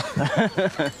 Yeah, well.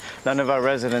 None of our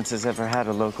residents has ever had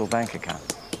a local bank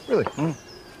account. Really?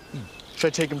 Should I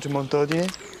take them to Montaudier?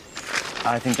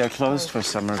 I think they're closed for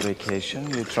summer vacation.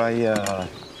 You try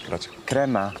Grazie.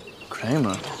 crema.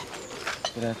 Crema?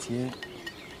 Grazie.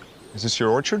 Is this your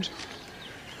orchard?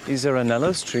 These are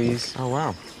Anello's trees. Oh,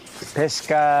 wow.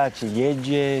 Pesca,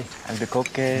 ciliegie,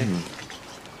 albicocche.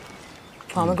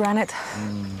 Pomegranate,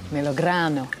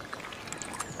 melograno.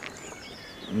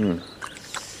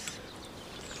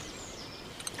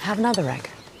 Have another egg.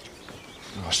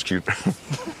 Oh, it's cute.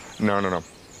 No.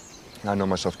 I know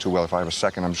myself too well. If I have a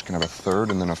second, I'm just going to have a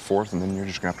third and then a fourth, and then you're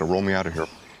just going to have to roll me out of here.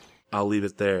 I'll leave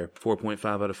it there. 4.5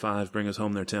 out of 5. Bring us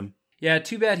home there, Tim. Yeah,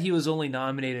 too bad he was only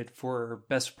nominated for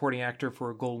Best Supporting Actor for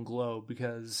a Golden Globe,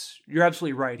 because you're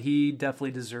absolutely right. He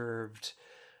definitely deserved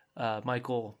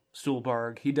Michael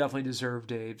Stuhlbarg. He definitely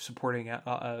deserved a Supporting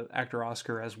Actor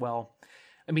Oscar as well.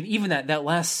 I mean, even that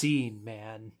last scene,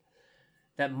 man,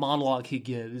 that monologue he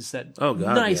gives that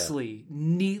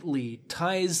neatly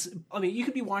ties. I mean, you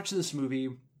could be watching this movie,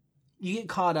 you get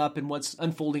caught up in what's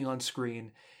unfolding on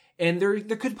screen, and there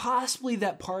could possibly be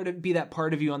that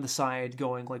part of you on the side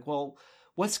going like, well,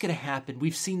 what's going to happen?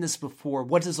 We've seen this before.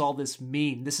 What does all this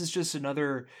mean? This is just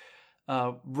another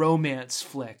romance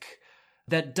flick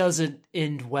that doesn't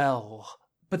end well.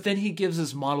 But then he gives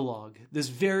this monologue, this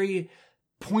very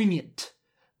poignant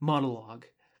monologue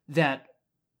that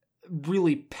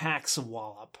really packs a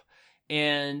wallop.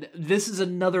 And this is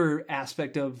another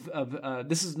aspect of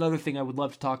this is another thing I would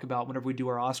love to talk about whenever we do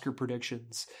our Oscar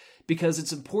predictions, because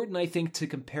it's important, I think, to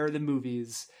compare the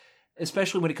movies,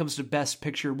 especially when it comes to Best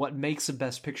Picture, what makes a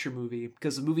Best Picture movie,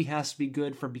 because the movie has to be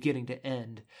good from beginning to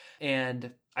end.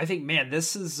 And I think, man,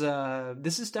 this is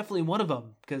definitely one of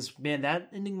them, because, man, that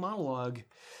ending monologue,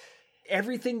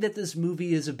 everything that this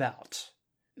movie is about,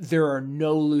 there are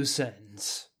no loose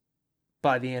ends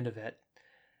by the end of it.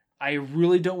 I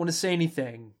really don't want to say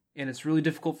anything, and it's really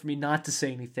difficult for me not to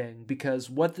say anything, because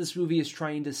what this movie is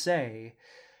trying to say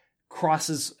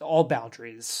crosses all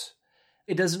boundaries.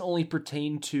 It doesn't only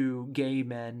pertain to gay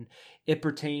men, it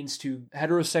pertains to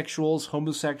heterosexuals,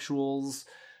 homosexuals,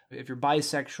 if you're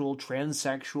bisexual,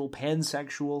 transsexual,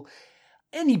 pansexual,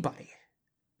 anybody.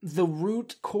 The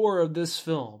root core of this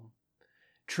film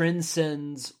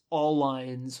transcends all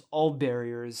lines, all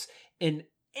barriers, and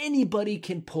anybody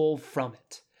can pull from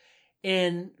it.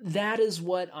 And that is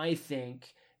what I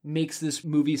think makes this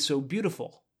movie so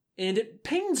beautiful. And it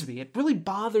pains me. It really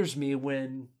bothers me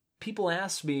when people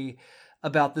ask me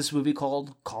about this movie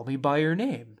called Call Me By Your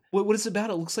Name. What is it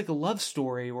about? It looks like a love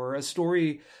story or a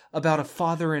story about a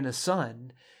father and a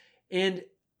son. And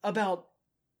about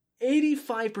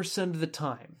 85% of the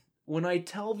time, when I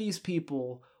tell these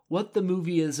people what the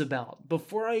movie is about,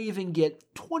 before I even get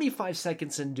 25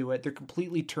 seconds into it, they're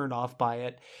completely turned off by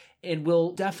it and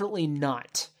will definitely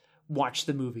not watch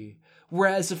the movie.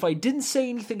 Whereas if I didn't say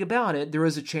anything about it, there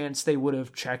is a chance they would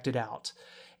have checked it out.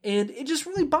 And it just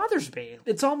really bothers me.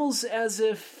 It's almost as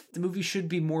if the movie should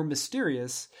be more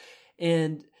mysterious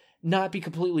and not be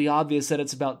completely obvious that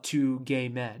it's about two gay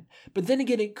men. But then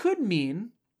again, it could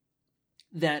mean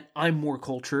that I'm more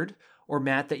cultured, or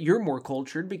Matt, that you're more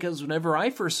cultured, because whenever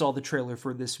I first saw the trailer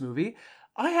for this movie,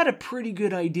 I had a pretty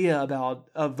good idea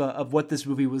of what this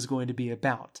movie was going to be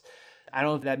about. I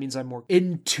don't know if that means I'm more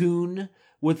in tune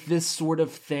with this sort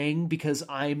of thing because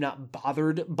I'm not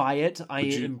bothered by it. I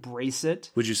embrace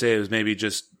it. Would you say it was maybe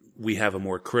just we have a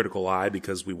more critical eye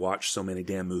because we watch so many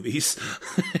damn movies?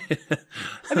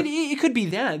 I mean, it could be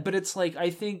that, but it's like, I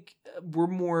think we're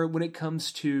more, when it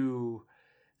comes to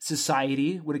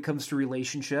society when it comes to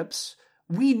relationships,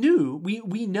 we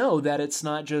know that it's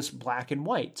not just black and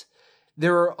white.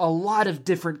 There are a lot of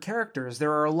different characters.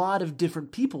 There are a lot of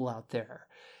different people out there.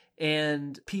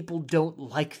 And people don't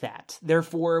like that.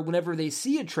 Therefore, whenever they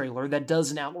see a trailer that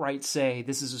doesn't outright say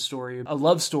this is a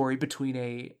love story between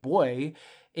a boy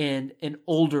and an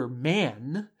older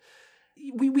man,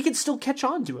 we can still catch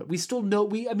on to it. We still know,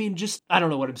 I don't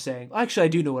know what I'm saying. Actually, I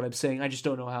do know what I'm saying. I just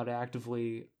don't know how to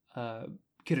actively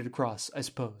get it across, I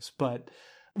suppose. But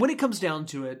when it comes down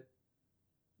to it,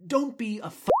 don't be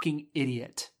a fucking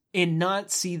idiot and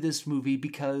not see this movie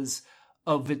because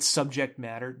of its subject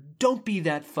matter. Don't be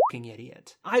that fucking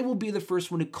idiot. I will be the first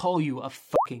one to call you a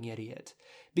fucking idiot,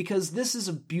 because this is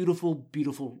a beautiful,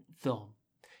 beautiful film.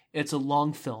 It's a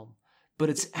long film, but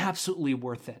it's absolutely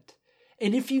worth it.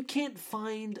 And if you can't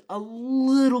find a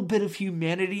little bit of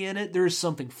humanity in it, there's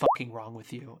something fucking wrong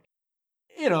with you.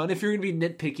 And if you're going to be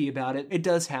nitpicky about it, it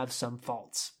does have some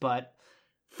faults, but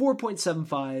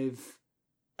 4.75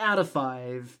 out of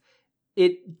 5,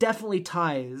 it definitely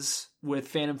ties with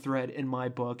Phantom Thread in my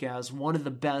book as one of the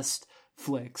best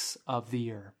flicks of the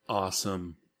year.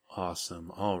 Awesome.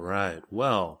 All right.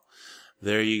 Well,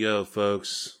 there you go,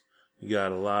 folks. We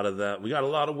got a lot of that. We got a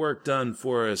lot of work done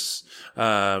for us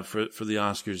for the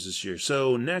Oscars this year.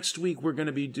 So next week we're going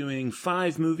to be doing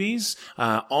 5 movies,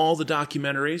 all the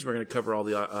documentaries. We're going to cover all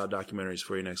the documentaries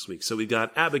for you next week. So we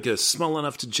got Abacus, Small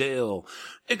Enough to Jail,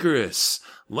 Icarus,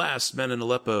 Last Men in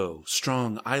Aleppo,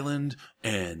 Strong Island,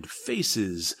 and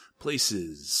Faces,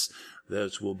 Places.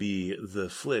 Those will be the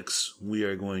flicks we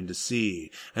are going to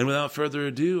see. And without further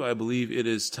ado, I believe it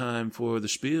is time for the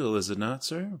spiel, is it not,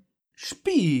 sir?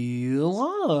 Spiel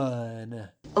on.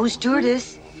 Oh,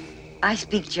 stewardess, I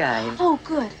speak jive. Oh,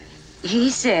 good.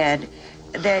 He said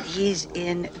that he's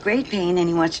in great pain and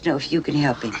he wants to know if you can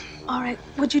help him. All right.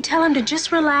 Would you tell him to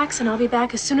just relax and I'll be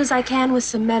back as soon as I can with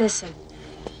some medicine?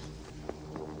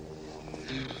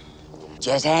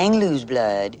 Just hang loose,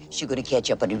 blood. She's gonna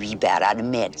catch up on the rebound on the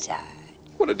med side.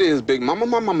 What it is, Big Mama?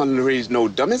 My mama raised no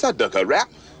dummies. I duck a rap.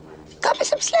 Cut me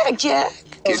some slack, Jack.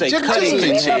 Say cutting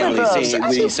we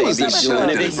say be doing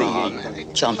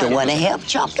everything. Chump don't want to help.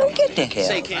 Chump don't get the help.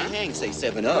 Say can't hang, say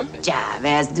 7 Up. Jive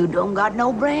ass dude don't got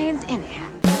no brains anyhow.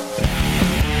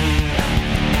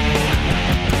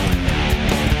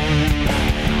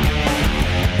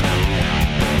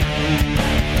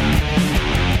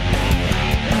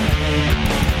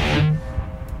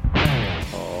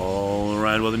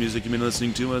 Well, the music you've been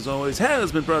listening to, as always,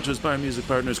 has been brought to us by our music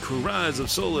partners, Cries of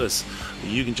Solace.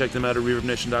 You can check them out at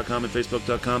ReverbNation.com and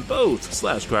Facebook.com,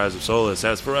 /Cries of Solace.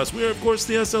 As for us, we are, of course,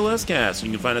 the SLS Cast. You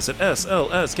can find us at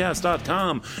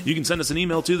SLScast.com. You can send us an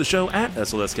email to the show at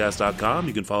SLScast.com.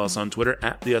 You can follow us on Twitter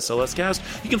at the SLS Cast.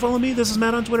 You can follow me, this is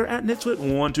Matt, on Twitter at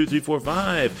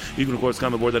NitTwit12345. You can, of course,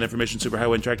 comment aboard that information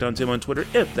superhighway and track down Tim on Twitter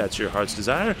if that's your heart's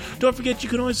desire. Don't forget, you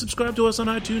can always subscribe to us on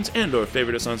iTunes and or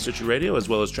favorite us on Stitcher Radio, as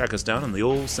well as track us down on the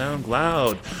old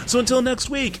SoundCloud. So until next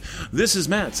week, this is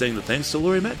Matt saying that thanks to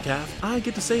Laurie Metcalf, I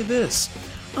get to say this.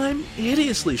 I'm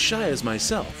hideously shy as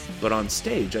myself, but on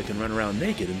stage I can run around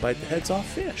naked and bite the heads off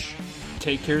fish.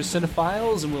 Take care,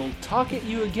 cinephiles, and we'll talk at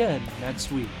you again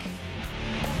next week.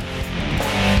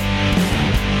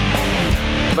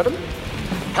 Madam,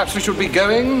 perhaps we should be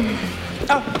going.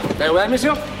 Farewell,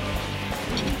 monsieur.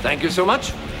 Thank you so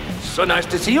much. So nice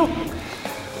to see you.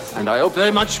 And I hope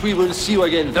very much we will see you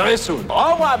again very soon.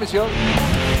 Au revoir, monsieur.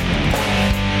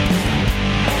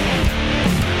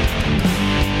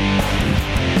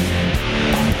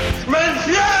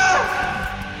 Monsieur!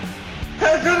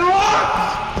 Has been locked!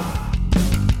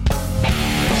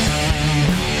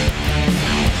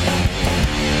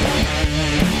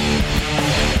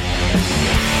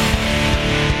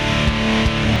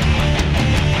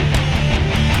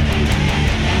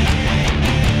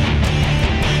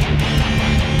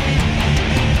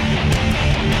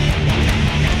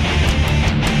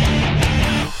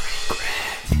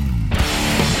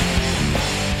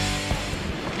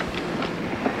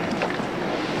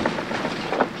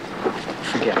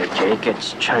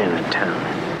 It's Chinatown.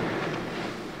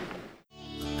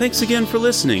 Thanks again for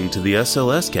listening to the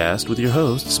SLS Cast with your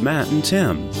hosts, Matt and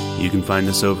Tim. You can find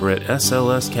us over at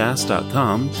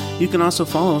slscast.com. You can also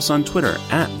follow us on Twitter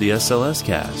at the SLS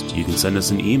Cast. You can send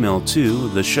us an email to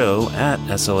the show at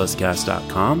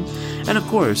slscast.com. And of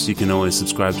course, you can always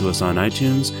subscribe to us on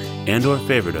iTunes and or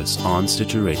favorite us on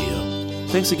Stitcher Radio.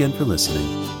 Thanks again for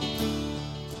listening.